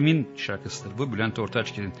 ...kimin şarkısıdır bu? Bülent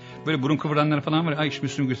Ortaçgil'in. Böyle burun kıvıranlar falan var. Ay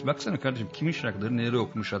Müslüm Gürses, baksana kardeşim kimin şarkıları neleri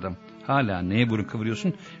okumuş adam. Hala neye burun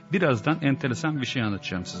kıvırıyorsun? Birazdan enteresan bir şey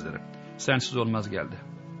anlatacağım sizlere. Sensiz Olmaz geldi.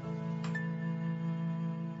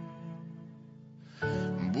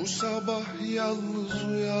 Bu sabah yalnız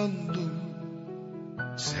uyandım.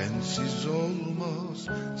 Sensiz olmaz,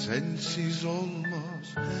 sensiz olmaz.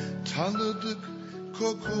 Tanıdık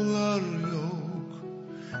kokular yok.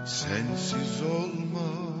 Sensiz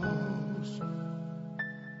olmaz.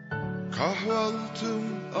 Kahvaltım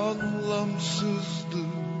anlamsızdı.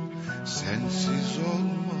 Sensiz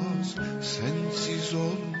olmaz, sensiz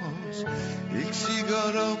olmaz. İlk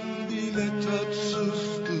sigaram bile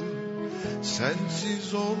tatsızdı.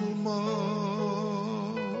 Sensiz olmaz.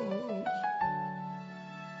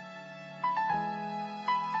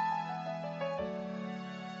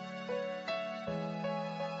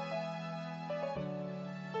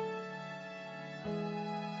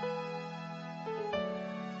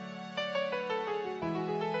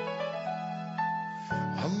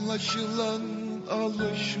 Anlaşılan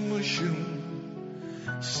alışmışım.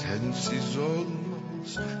 Sensiz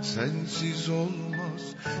olmaz, sensiz olmaz.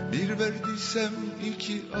 Bir verdiysem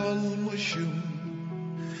iki almışım.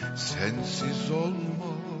 Sensiz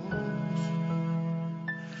olmaz.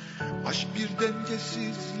 Aşk bir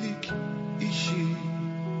dengesizlik işi.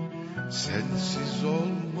 Sensiz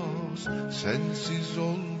olmaz, sensiz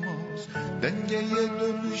olmaz. Dengeye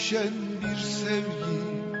dönüşen bir sevgi.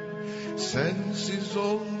 Sensiz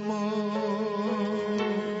olmaz.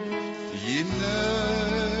 Yine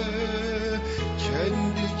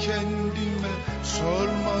kendi kendime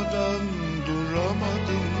sormadan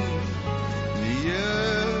duramadım. Niye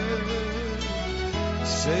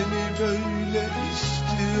seni böyle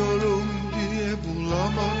istiyorum diye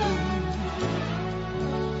bulamadım.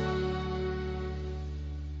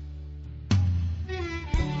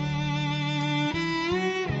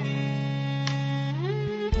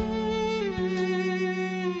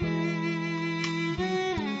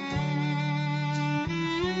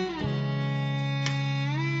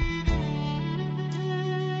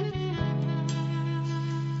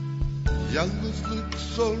 Yalnızlık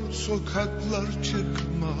zor, sokaklar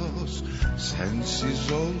çıkmaz.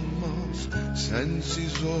 Sensiz olmaz,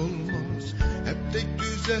 sensiz olmaz. Hep tek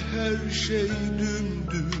düze her şey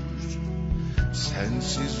dümdüz.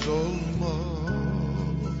 Sensiz olmaz.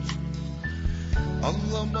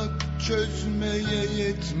 Anlamak çözmeye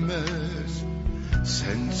yetmez.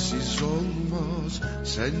 Sensiz olmaz,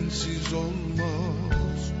 sensiz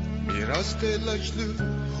olmaz. Biraz telaşlı,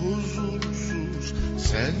 huzursuz,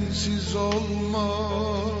 sensiz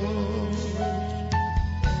olmaz.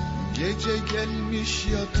 Gece gelmiş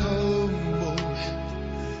yatağım boş.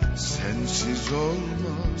 Sensiz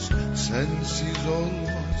olmaz, sensiz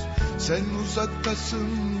olmaz. Sen uzaktasın,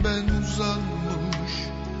 ben uzanmış.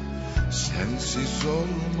 Sensiz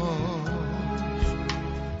olmaz.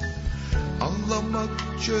 Anlamak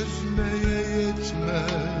çözmeye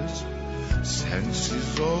yetmez.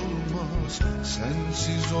 Sensiz olmaz,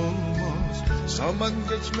 sensiz olmaz. Zaman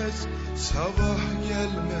geçmez, sabah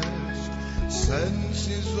gelmez.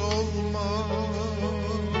 Sensiz olmaz.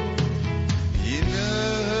 Yine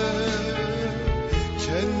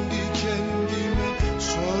kendi kendime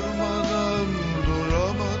sormadan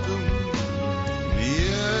duramadım.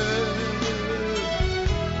 Niye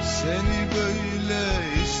seni böyle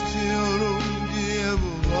istiyorum diye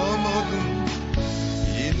bulamadım.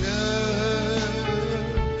 Yine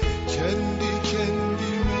kendi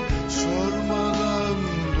kendime sormadan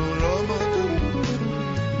duramadım.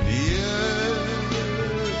 Niye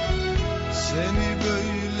seni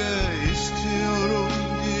böyle istiyorum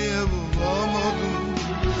diye bulamadım.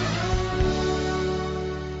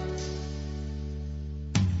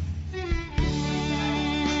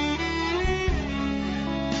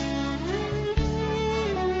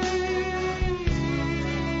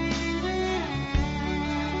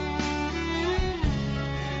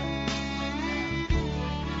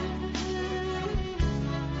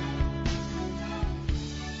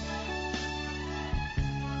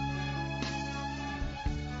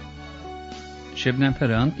 Şebnem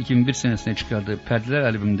Ferah'ın 2001 senesinde çıkardığı Perdeler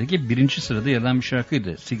albümündeki 1. sırada yer alan bir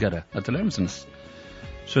şarkıydı. Sigara. Hatırlar mısınız?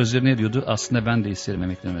 Sözleri ne diyordu? Aslında ben de isterim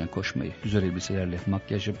emeklemeden koşmayı. Güzel elbiselerle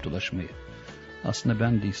makyaj yapıp dolaşmayı. Aslında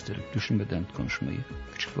ben de isterim düşünmeden konuşmayı.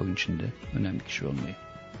 Küçük oyun içinde önemli kişi olmayı.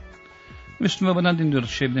 Müslüm Baba'dan dinliyoruz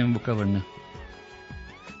Şebnem'in bu cover'ını.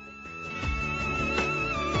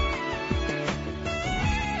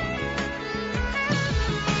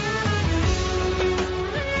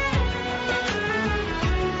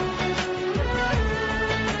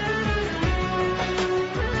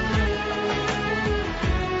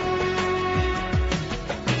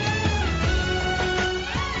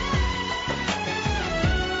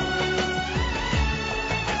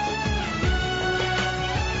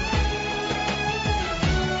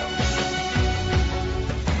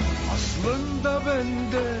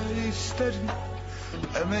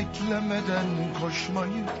 Emeklemeden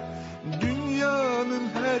koşmayı, dünyanın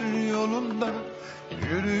her yolunda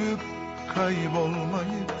yürüyüp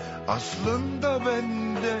kaybolmayı. Aslında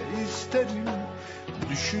ben de isterim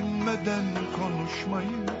düşünmeden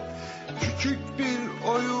konuşmayı. Küçük bir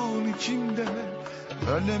oyun içinde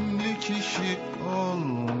önemli kişi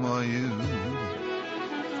olmayı.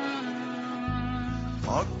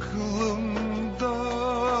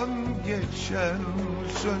 Aklımdan geçen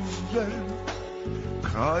sözler,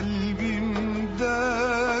 kalbimden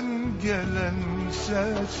gelen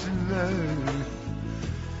sesler,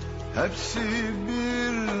 hepsi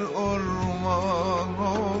bir orman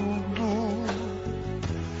oldu.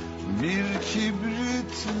 Bir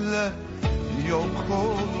kibritle yok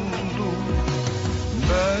oldu.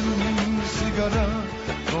 Ben sigara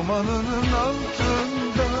dumanının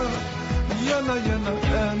altında yana yana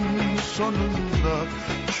en sonunda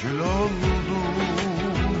kül oldum.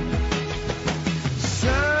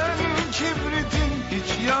 Sen kibritin hiç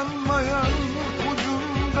yanmayan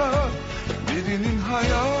ucunda birinin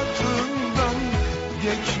hayatından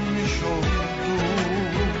geçmiş oldum.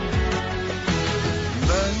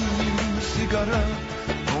 Ben sigara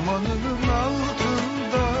dumanının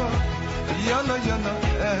altında yana yana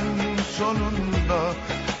en sonunda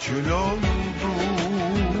kül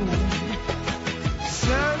oldum.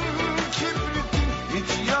 Sen kibritin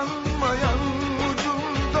hiç yanmayan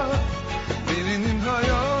ucunda birinin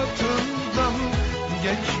hayatından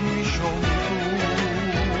geçmiş oldum.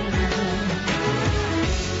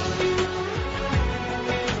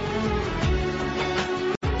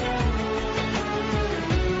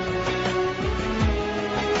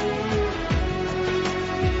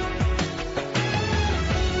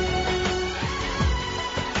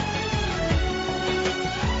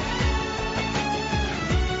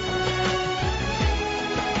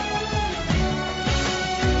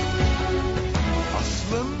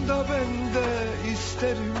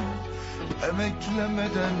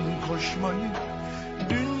 Emeklemeden koşmayı,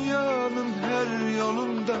 dünyanın her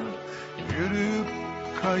yolunda yürüyüp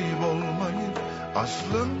kaybolmayı.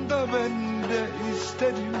 Aslında ben de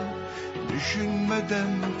isterim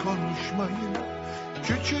düşünmeden konuşmayı.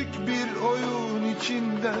 Küçük bir oyun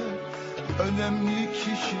içinde önemli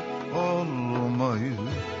kişi olmayı.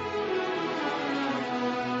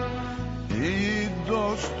 İyi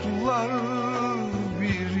dostlar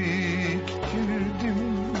biriktirdim,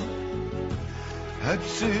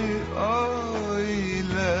 hepsi ailem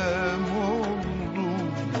oldu.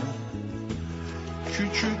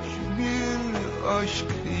 Küçük bir aşk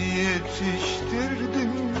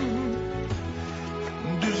yetiştirdim,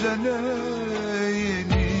 düzene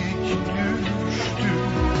yenik düştüm.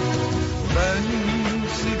 gitti. Ben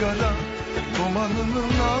sigara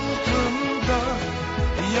dumanının altında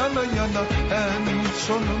yana yana en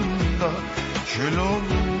sonunda kül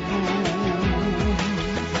oldum.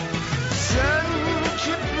 Sen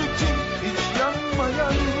kibritin hiç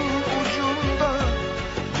yanmayan ucunda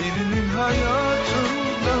birinin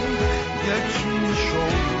hayatından geçmiş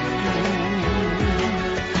oldum.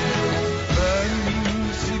 Ben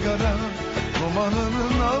sigara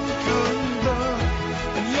dumanının altında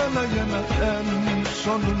yana yana en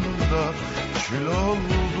sonunda kül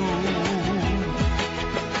oldum.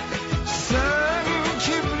 Sen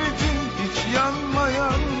kibritin hiç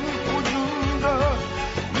yanmayan ucunda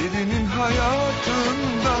birinin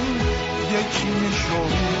hayatından geçmiş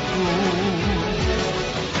oldum.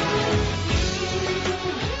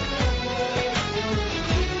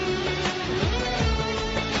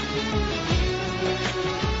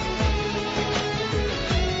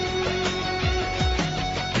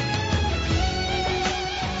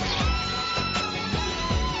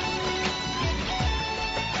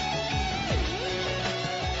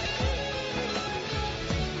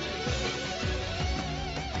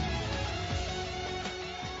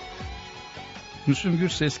 Müslüm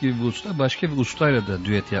Gürses gibi bir usta başka bir ustayla da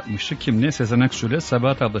düet yapmıştı. Kimle? Sezen Aksu'yla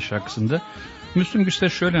Sabahat Abla şarkısında. Müslüm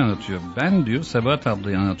Gürses şöyle anlatıyor. Ben diyor Sabahat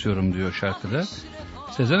Abla'yı anlatıyorum diyor şarkıda.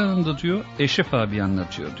 Sezen Hanım da diyor Eşref abi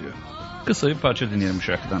anlatıyor diyor. Kısa bir parça dinleyelim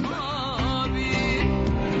şarkıdan da.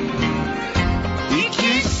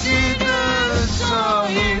 İkisi de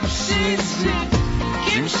sahipsiz,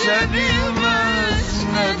 kimse bilmez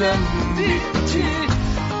neden bitti.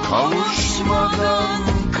 Kavuşmadan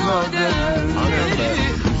kaderleri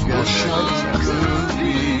bu şarkı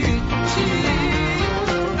bitti.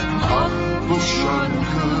 Ah bu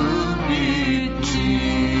şarkı bitti.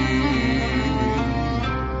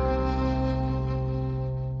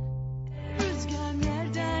 Rüzgar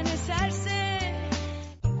nereden eserse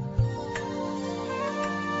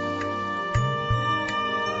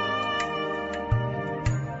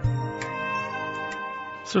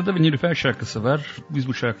Sırada bir Nilüfer şarkısı var. Biz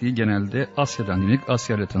bu şarkıyı genelde Asya'dan dinledik,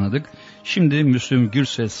 Asya'yla tanıdık. Şimdi Müslüm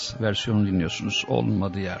Gürses versiyonunu dinliyorsunuz.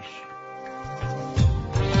 Olmadı yer.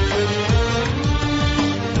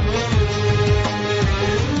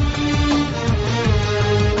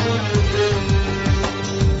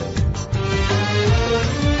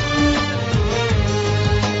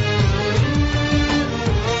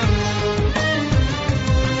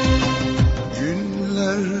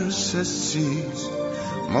 Günler sessiz,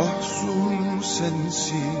 mahzun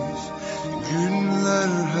sensiz, günler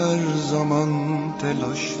her zaman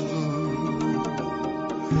telaşlı.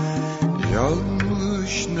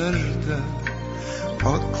 Yanlış nerede,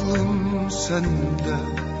 aklım sende,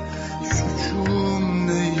 suçum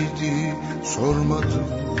neydi sormadım.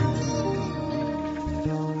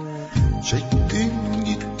 Çektin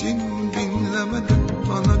gittin dinlemedin,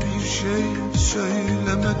 bana bir şey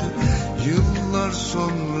söylemedin. Yıllar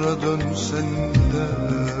sonra dönsen de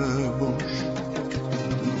boş.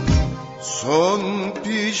 Son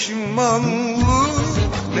pişmanlık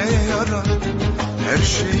ne yarar, her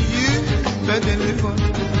şeyin bedeli var,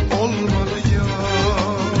 olmadı ya.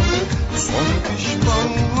 Son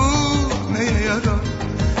pişmanlık ne yarar,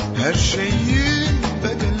 her şeyin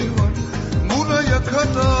bedeli var, buraya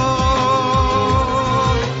kadar.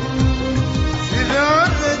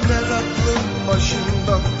 Firar eder aklım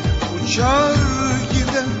başımdan, uçar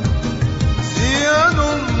gider. Ziyan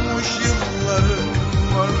olmuş yıllarım,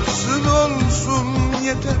 varsın olsun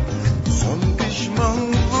yeter. Son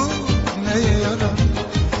pişmanlık neye yarar,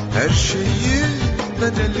 her şeyin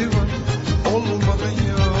bedeli var, olmadı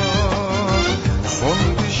ya. Son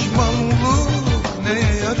pişmanlık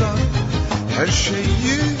neye yarar, her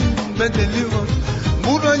şeyin bedeli var,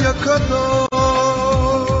 buraya kadar.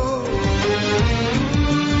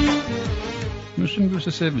 Müslüm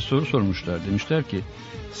Gürses'e bir soru sormuşlar. Demişler ki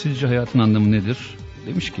sizce hayatın anlamı nedir?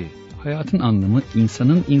 Demiş ki hayatın anlamı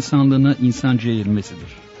insanın insanlığına insancıya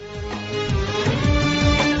eğilmesidir.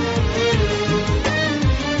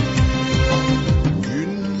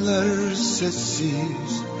 Günler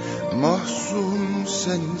sessiz, mahzun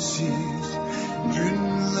sensiz,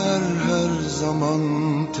 günler her zaman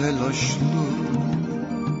telaşlı.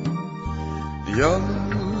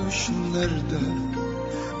 Yanlış nerede,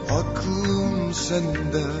 aklım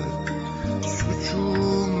sende,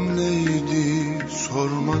 suçum neydi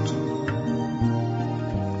sormadım.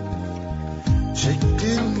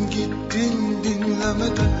 Çektin gittin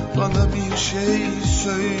dinlemeden, bana bir şey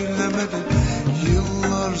söylemeden.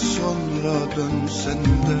 Yıllar sonra dönsen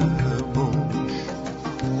de boş.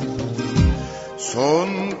 Son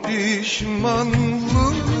pişmanlık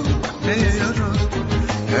ne yarar,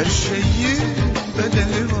 Her şeyin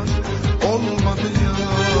bedeli var, olmadı ya.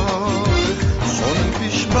 Son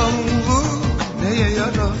pişmanlık neye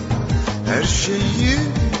yarar? Her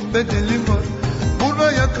şeyin bedeli var,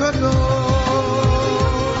 buraya kadar.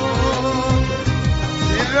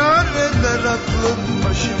 Firar eder aklım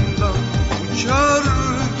başımdan, uçar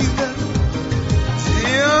gider.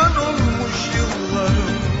 Ziyan olmuş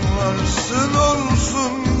yıllarım, varsın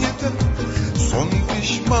olsun yeter. Son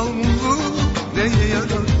pişmanlık neye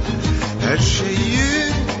yarar? Her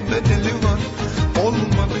şeyin bedeli var,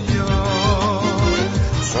 olmadı ya.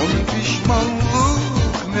 Son pişmanlık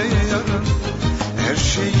neye yarar? Her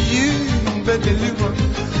şeyin bedeli var,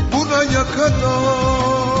 buraya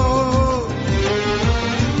kadar.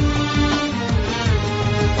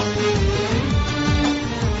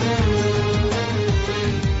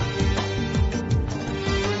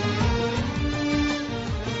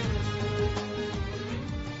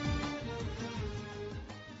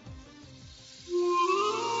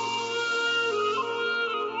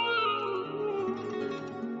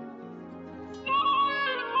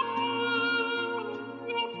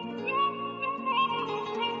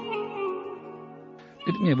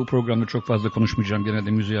 Dedim ya bu programda çok fazla konuşmayacağım,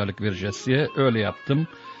 genelde müziğe ağırlık vereceğiz diye. Öyle yaptım.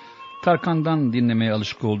 Tarkan'dan dinlemeye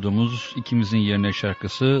alışık olduğumuz İkimizin Yerine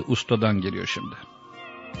şarkısı Usta'dan geliyor şimdi.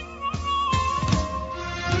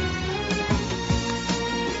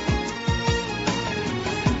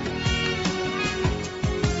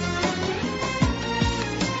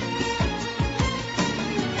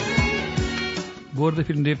 Bu arada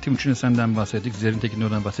filmde hep Timuçin Esen'den bahsettik, Zerrin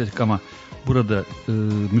Tekinoğlu'ndan bahsettik ama burada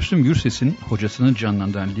Müslüm Gürses'in hocasını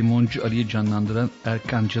canlandıran, Limoncu Ali'yi canlandıran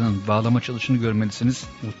Erkan Can'ın bağlama çalışını görmelisiniz.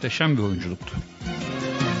 Muhteşem bir oyunculuktu.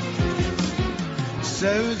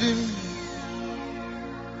 Sevdim,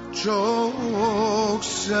 çok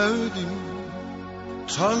sevdim,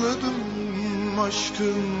 tanıdım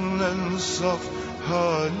aşkın en saf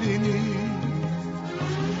halini,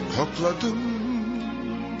 kokladım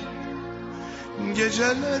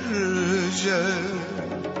gecelerce,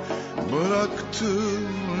 bıraktım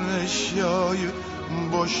eşyayı,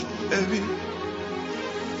 boş evi,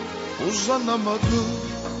 uzanamadım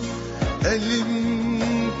elim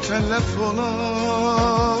telefona,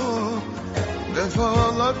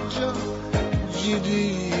 defalarca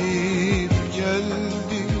gidip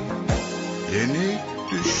geldim, yenik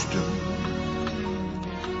düştüm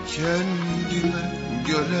kendime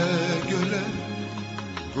göre göre.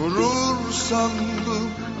 Gurur sandım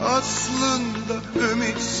aslında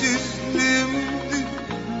ümitsizliğimdi,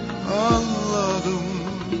 anladım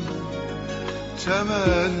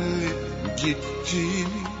temelli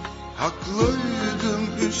gittiğini, haklıydım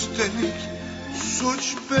üstelik suç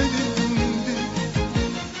benimdi.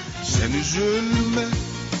 Sen üzülme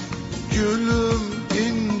gülüm,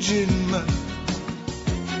 incinme,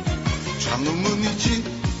 canımın içi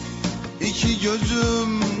iki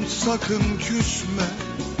gözüm, sakın küsme.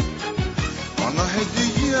 Bana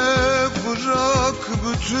hediye bırak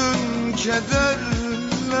bütün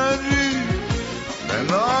kederleri, ben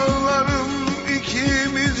ağlarım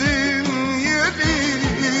ikimizin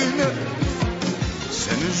yerine.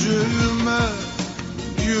 Sen üzülme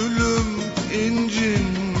gülüm,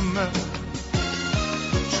 incinme,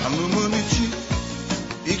 canımın içi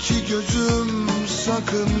iki gözüm,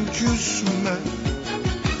 sakın küsme.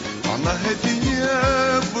 Bana hediye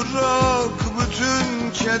bırak bütün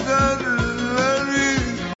kederleri,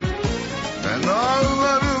 ben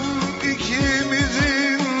ağlarım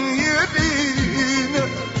ikimizin yerine.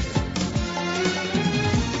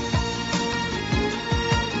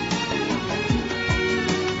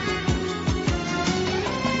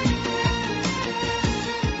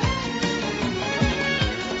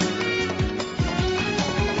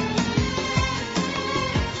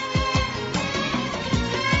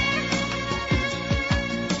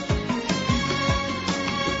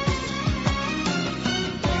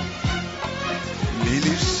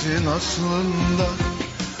 Bilirsin aslında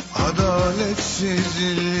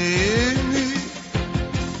adaletsizliğimi,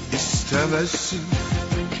 istemezsin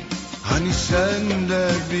hani sen de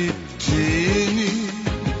bittiğini,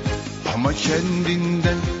 ama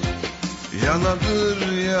kendinden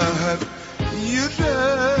yanadır ya hep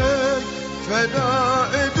yürek, feda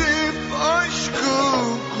edip aşkı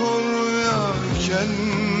koruya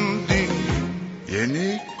kendin.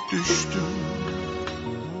 Yenik düştüm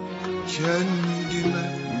kendime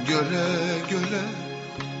göre göre,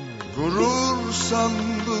 gurur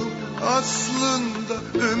sandım aslında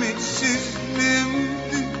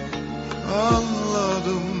ümitsizliğimdi,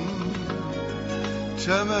 anladım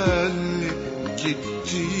temelli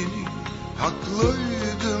gittiğini,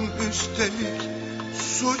 haklıydım üstelik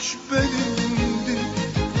suç benimdi.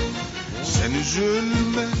 Sen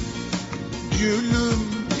üzülme gülüm,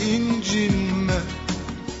 incinme.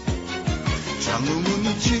 Canımın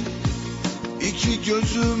içi, iki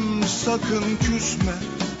gözüm, sakın küsme.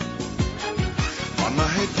 Bana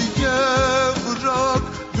hediye bırak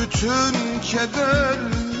bütün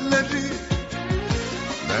kederleri.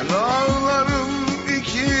 Ben ağlarım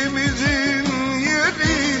ikimizin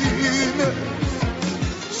yerine.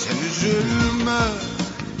 Sen üzülme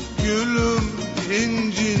gülüm,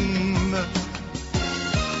 incinme.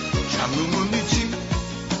 Canımın içi,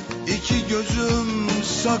 iki gözüm,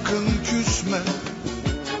 sakın küsme.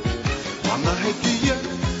 Bana hediye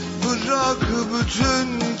bırak bütün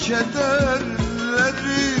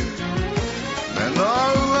kederleri. Ben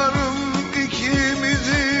ağlarım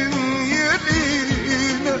ikimizin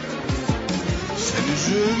yerine. Sen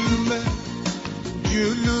üzülme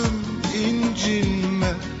gülüm,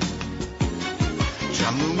 incinme.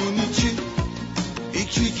 Canımın içi,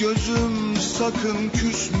 iki gözüm, sakın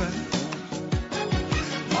küsme.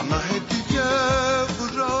 Bana hediye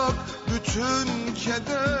bırak bütün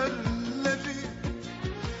kederleri.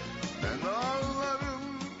 Ben ağlarım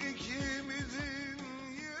ikimizin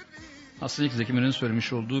yerine. Aslında ilk Zeki Müren'in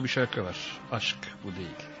söylemiş olduğu bir şarkı var. Aşk bu değil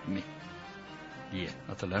mi? Diye.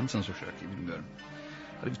 Hatırlar mısınız o şarkıyı bilmiyorum.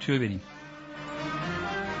 Hadi bir tüyo vereyim.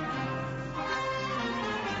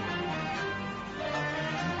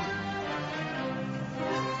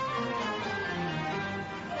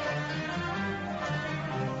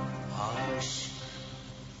 Aşk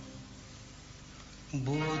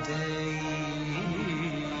bu değil,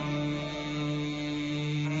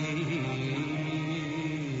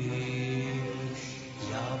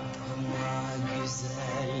 yapma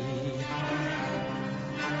güzel.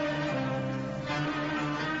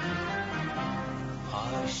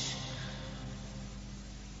 Aşk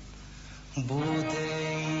bu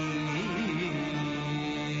değil,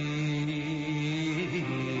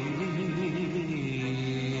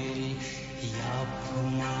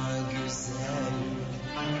 yapma güzel.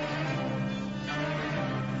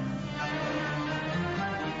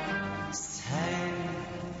 Sen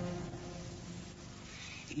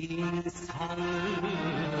insanı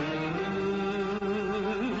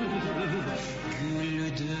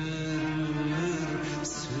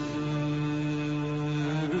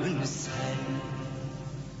güldürürsün sen.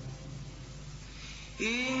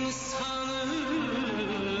 İnsanı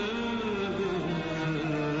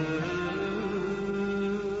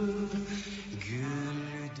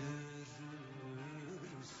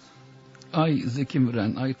Ay Zeki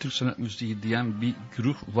Müren, Ay Türk Sanat Müziği diyen bir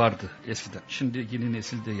güruh vardı eskiden. Şimdi yeni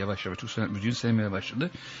nesil de yavaş yavaş Türk Sanat Müziği'ni sevmeye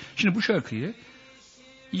başladı. Şimdi bu şarkıyı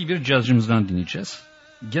iyi bir cazcımızdan dinleyeceğiz.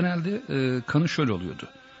 Genelde kanı şöyle oluyordu.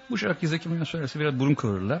 Bu şarkıyı Zeki Müren söylerse biraz burun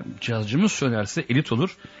kıvırırlar. Cazcımız söylerse elit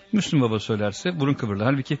olur. Müslüm Baba söylerse burun kıvırırlar.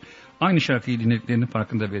 Halbuki aynı şarkıyı dinlediklerinin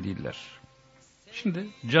farkında bile değiller. Şimdi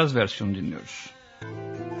caz versiyonu dinliyoruz.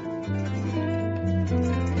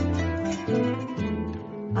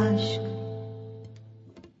 Aşk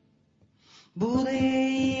bu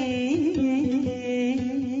değil,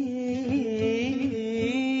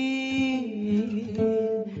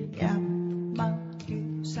 yapmak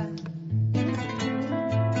güzel.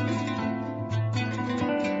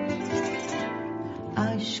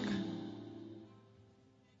 Aşk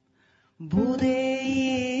bu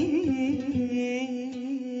değil,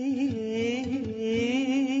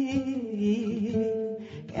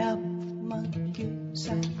 yapmak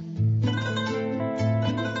güzel.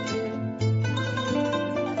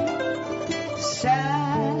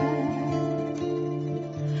 Sen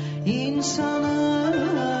insanı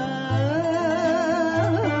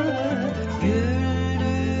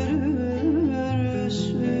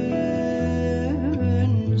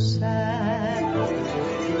güldürürsün sen.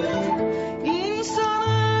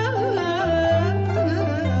 İnsanı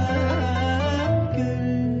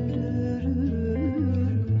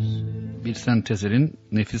güldürürsün. Birsen Tezer'in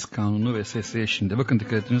Nefis Kanunu ve Sesi eşliğinde. Bakın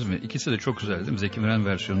dikkat ettiniz mi? İkisi de çok güzel değil mi? Zeki Müren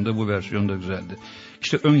versiyonunda, bu versiyonda güzeldi.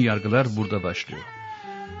 İşte ön yargılar burada başlıyor.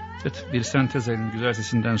 Evet, Birsen Tezer'in güzel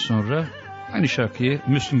sesinden sonra aynı şarkıyı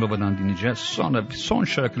Müslüm Baba'dan dinleyeceğiz. Sonra bir son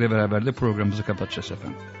şarkıyla beraber de programımızı kapatacağız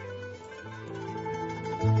efendim.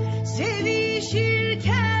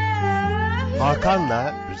 Sevişirken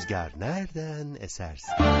Hakan'la Rüzgar nereden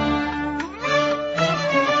eserse.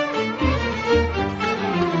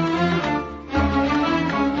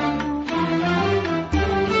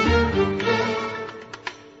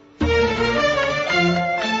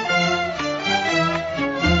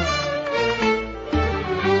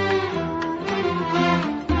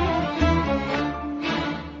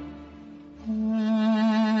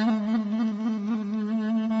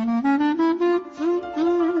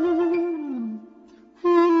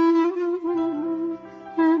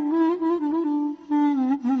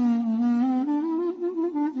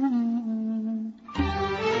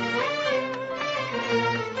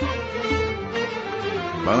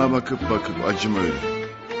 Bana bakıp bakıp acım öyle.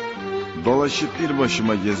 Dolaşıp bir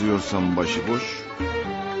başıma geziyorsam başıboş,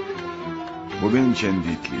 bu benim kendi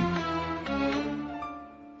itliğim.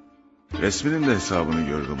 Resminin de hesabını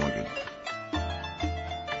gördüm o gün.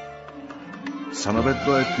 Sana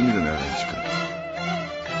beddua ettiğimi de nereden çıkar?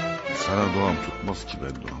 Sana duam tutmaz ki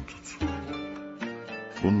bedduam tutsun.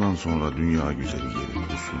 Bundan sonra dünya güzeli gelip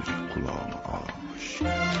usulca kulağıma ağlamış.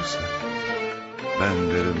 Ben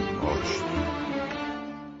derim oruç.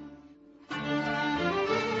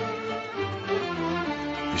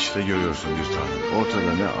 İşte görüyorsun bir tane.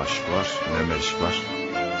 Ortada ne aşk var ne meşk var.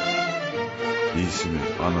 İyisi mi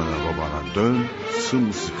anana babana dön,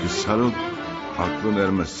 sımsıkı sarıl. Aklın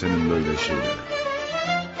ermez senin böyle şeylere.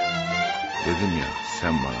 Dedim ya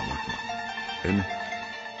sen bana bakma. Değil mi?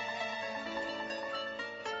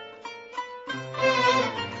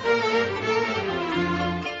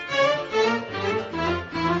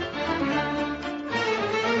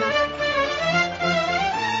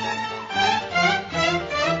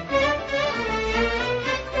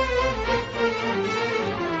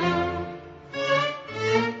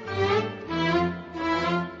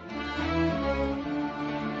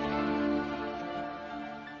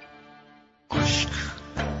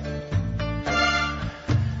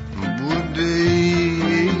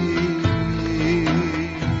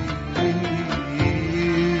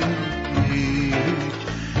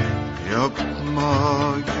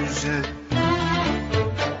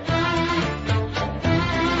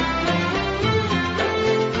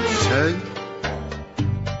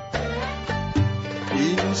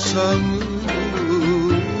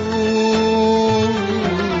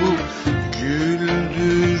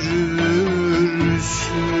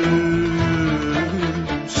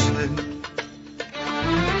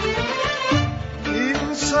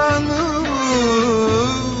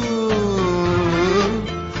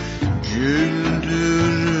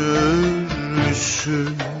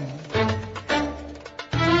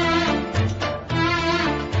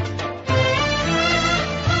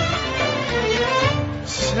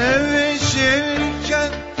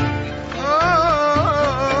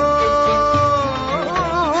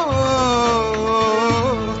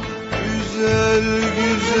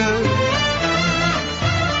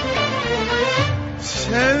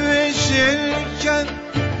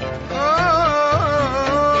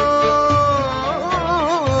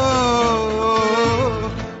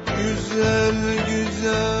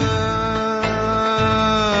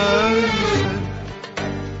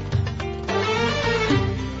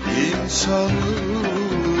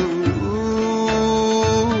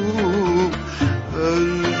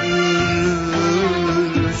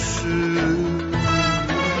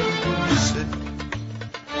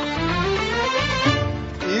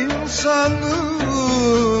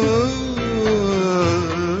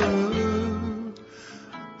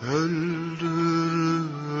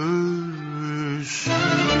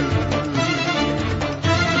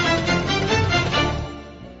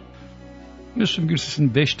 Müslüm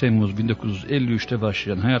Gürses'in 5 Temmuz 1953'te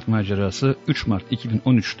başlayan hayat macerası 3 Mart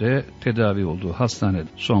 2013'te tedavi olduğu hastanede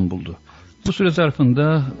son buldu. Bu süre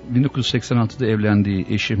zarfında 1986'da evlendiği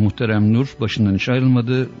eşi Muhterem Nur başından hiç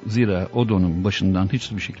ayrılmadı. Zira o da onun başından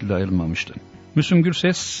hiçbir şekilde ayrılmamıştı. Müslüm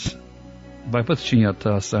Gürses bypass için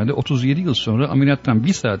yattığı hastanede 37 yıl sonra ameliyattan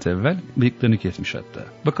 1 saat evvel bıyıklarını kesmiş hatta.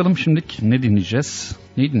 Bakalım şimdilik ne dinleyeceğiz?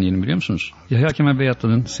 Neyi dinleyelim biliyor musunuz? Yahya Kemal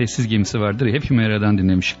Beyatlı'nın Sessiz Gemisi vardır ya, hep Hümeyra'dan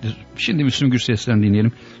dinlemiştiktir. Şimdi Müslüm Gürses'ten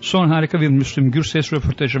dinleyelim. Sonra harika bir Müslüm Gürses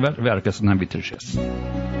röportajı var ve arkasından bitireceğiz.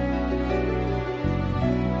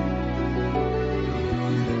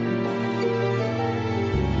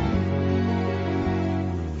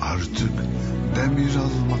 Artık demir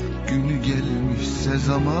almak günü gelmişse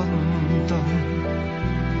zamandan,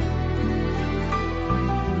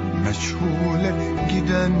 meçhule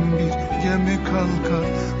giden bir gemi kalkar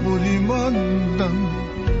bu limandan.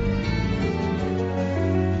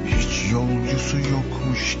 Hiç yolcusu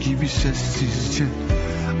yokmuş gibi sessizce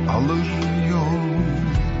alır yol.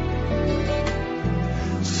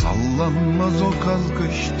 Sallanmaz o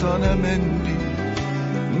kalkıştan emendi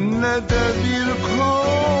ne de bir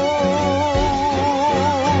kol.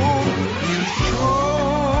 Bir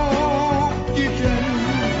çok giden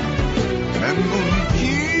memnun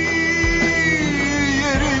ki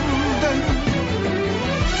yerinden.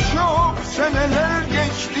 Çok seneler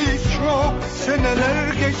geçti, çok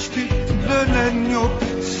seneler geçti, dönen yok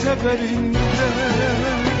seferinden.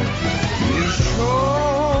 Bir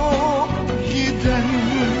çok giden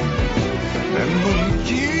memnun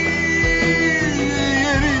ki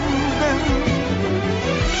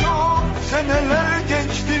seneler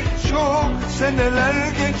geçti, çok seneler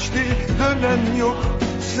geçti, dönen yok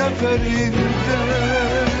seferinde.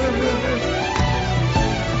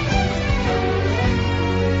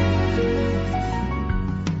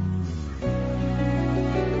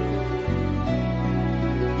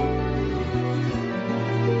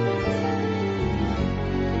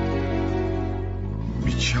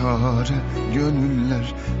 Biçare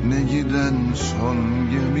gönüller, ne giden son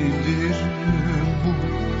gemidir bu.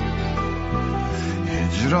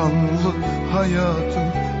 Hicranlı hayatım,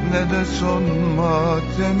 ne de son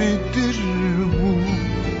matemidir bu.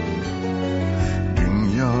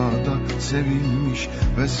 Dünyada sevilmiş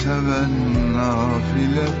ve seven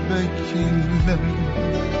nafile bekiller,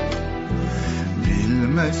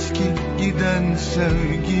 bilmez ki giden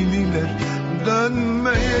sevgililer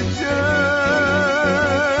dönmeyecekler.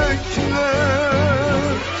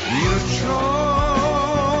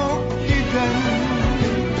 Birçok giden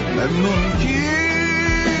memnun ki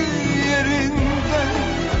yerinden.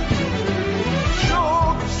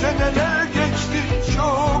 Çok seneler geçti,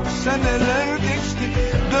 çok seneler geçti,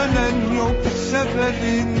 dönen yok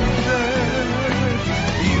seferinde.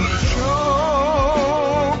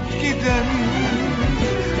 Birçok giden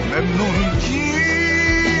memnun ki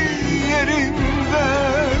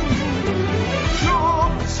yerinden.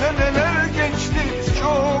 Çok seneler geçti,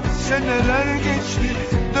 çok seneler geçti,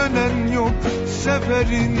 dönen yok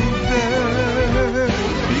seferinde.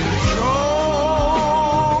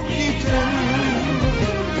 Birçok giden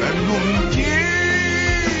memnun ki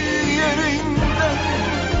yerinden.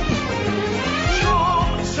 Çok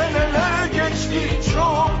seneler geçti,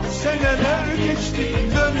 çok seneler geçti,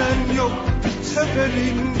 dönen yok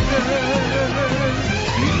seferinde.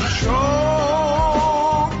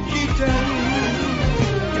 Birçok giden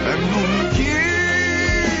memnun ki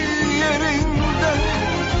yerinden.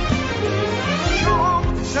 Çok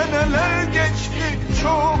seneler geçti,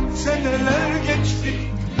 çok seneler geçti,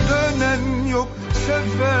 dönen yok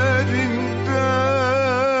seferinde.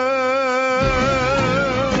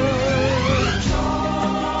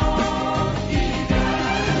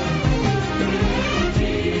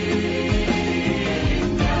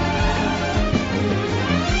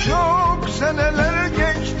 Seneler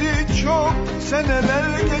geçti, çok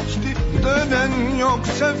seneler geçti, dönen yok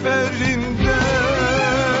seferinde.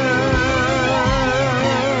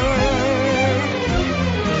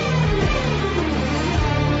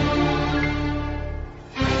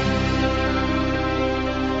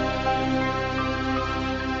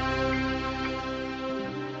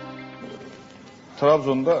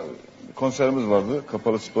 Trabzon'da konserimiz vardı,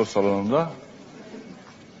 kapalı spor salonunda.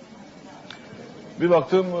 Bir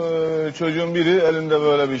baktım çocuğun biri elinde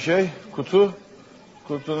böyle bir şey, kutu.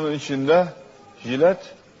 Kutunun içinde jilet.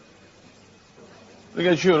 Bir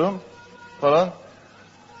geçiyorum falan.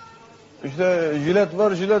 İşte jilet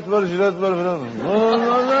var, jilet var, jilet var falan.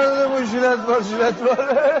 Nerede bu jilet var, jilet var.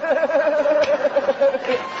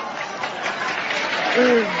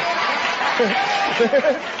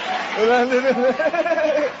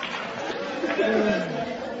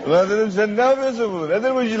 Ulan dedim sen ne yapıyorsun bu?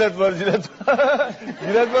 Nedir bu jilet var, jilet var?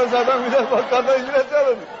 Jilet varsa adam bir de bakkaldan jilet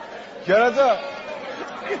alır. Kerata.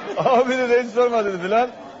 Abi dedi hiç sorma dedi filan.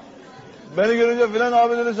 Beni görünce filan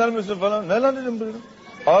abi dedi sen misin falan. Ne lan dedim dedim.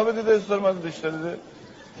 Abi dedi hiç sorma dedi işte dedi.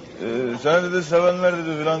 Sen dedi sevenler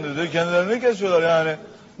dedi filan dedi. Kendilerini kesiyorlar yani.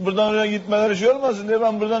 Buradan oraya gitmeleri şey olmasın diye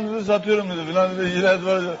ben buradan dedi satıyorum dedi filan dedi. Jilet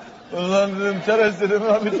var. Ulan dedim teres dedim.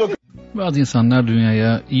 Bir tok. Bazı insanlar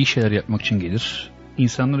dünyaya iyi şeyler yapmak için gelir.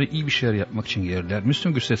 İnsanlara iyi bir şeyler yapmak için gelirler.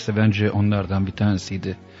 Müslüm Gürses de bence onlardan bir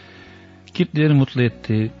tanesiydi. Kitleleri mutlu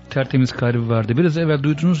etti. Tertemiz kalbi vardı. Biraz evvel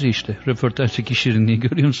duydunuz ya işte. Röportajdaki şirinliği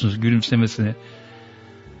görüyor musunuz? Gülümsemesini.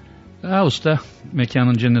 Usta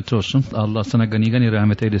mekanın cenneti olsun. Allah sana gani gani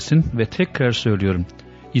rahmet eylesin. Ve tekrar söylüyorum.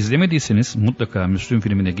 İzlemediyseniz mutlaka Müslüm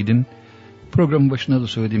filmine gidin. Programın başında da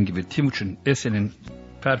söylediğim gibi Timuçin Esen'in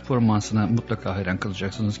performansına mutlaka hayran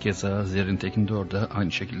kalacaksınız. Keza Zerrin Tekin de orada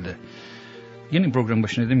aynı şekilde. Yeni program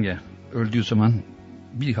başına dedim ya, öldüğü zaman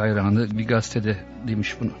bir hayranı bir gazetede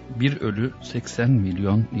demiş bunu. Bir ölü 80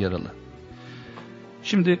 milyon yaralı.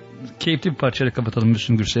 Şimdi keyifli bir parçayla kapatalım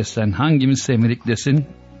Müslüm Gürses'ten. Hangimiz sevmedik desin.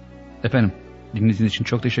 Efendim dinlediğiniz için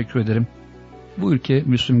çok teşekkür ederim. Bu ülke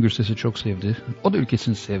Müslüm Gürses'i çok sevdi. O da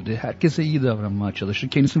ülkesini sevdi. Herkese iyi davranmaya çalıştı.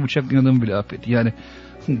 Kendisini bıçaklayan adamı bile affetti. Yani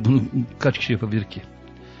bunu kaç kişi yapabilir ki?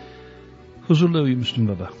 Huzurla uyu Müslüm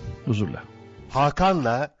Baba. Huzurla.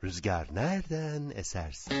 Hakan'la Rüzgar nereden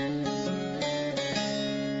esersin?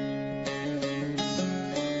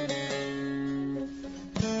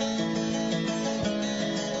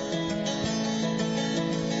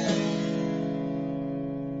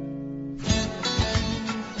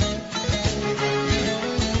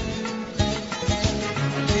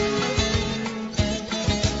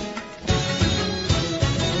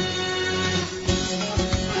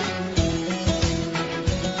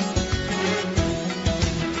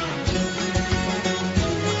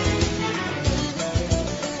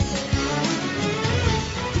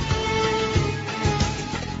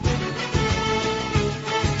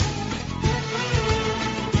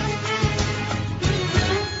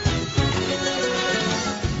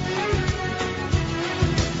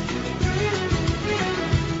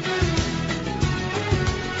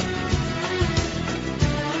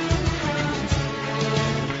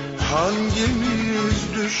 Hangimiz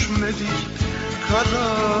düşmedik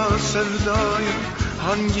kara sevdaya,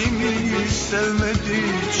 hangimiz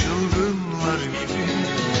sevmedik çılgınlar gibi,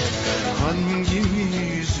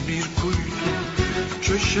 hangimiz bir kuytu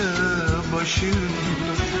köşe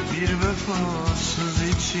başında bir vefasız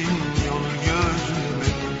için yol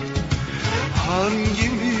gözlemedik.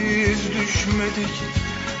 Hangimiz düşmedik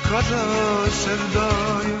kara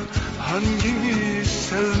sevdaya, hangimiz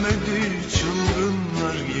sevmedik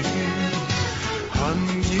çılgınlar gibi,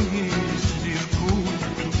 hangimiz bir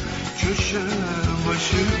kuytu köşe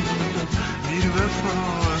başında bir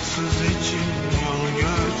vefasız için yol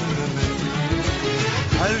gözlemedik.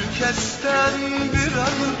 Herkesten bir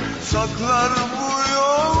anı saklar bu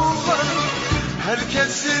yollar,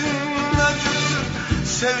 herkesin acısı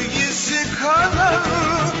sevgisi kadar.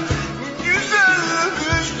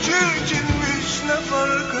 Güzelmiş çirkinmiş ne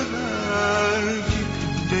fark eder ki,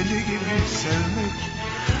 deli gibi sevmek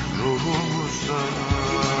ruhumuzda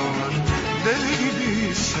var, deli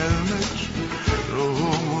gibi sevmek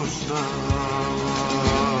ruhumuzda var.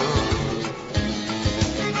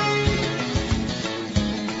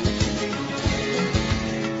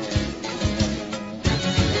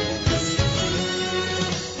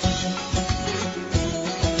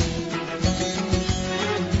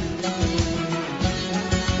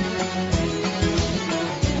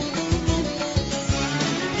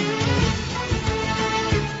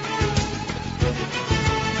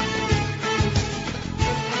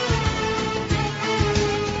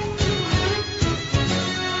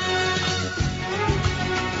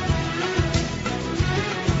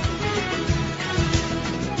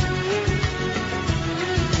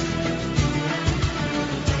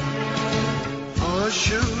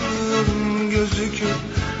 Aşığın gözü kör,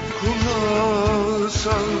 kulağı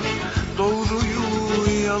sağır,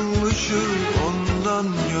 doğruyu yanlışı ondan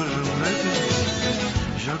görmedi.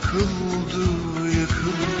 Yakıldı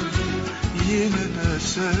yıkıldı yine de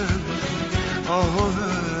sevdi, ah o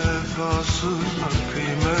vefasızla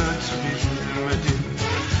kıymet bilmedi.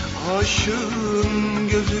 Aşığın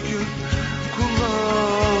gözü kör,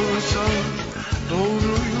 kulağı sağır,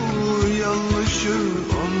 doğruyu yanlışı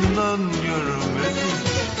ondan görmedi.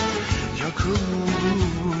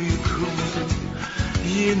 Yakıldı yıkıldı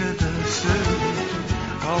yine de sevdi,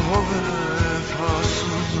 ah o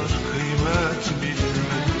vefasızlar kıymet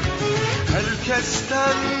bilmedi.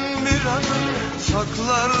 Herkesten bir anı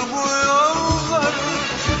saklar bu yollar,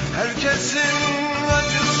 herkesin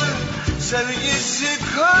acısı sevgisi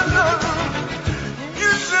kadar.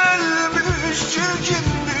 Güzelmiş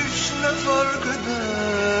çirkinmiş ne fark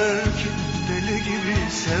eder ki, deli gibi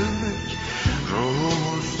sevmek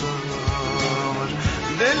ruhumuzda var,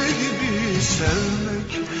 deli gibi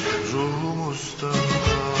sevmek ruhumuzda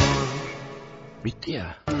var. Bitti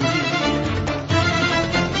ya.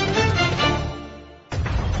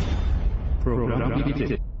 Program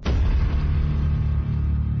bitti.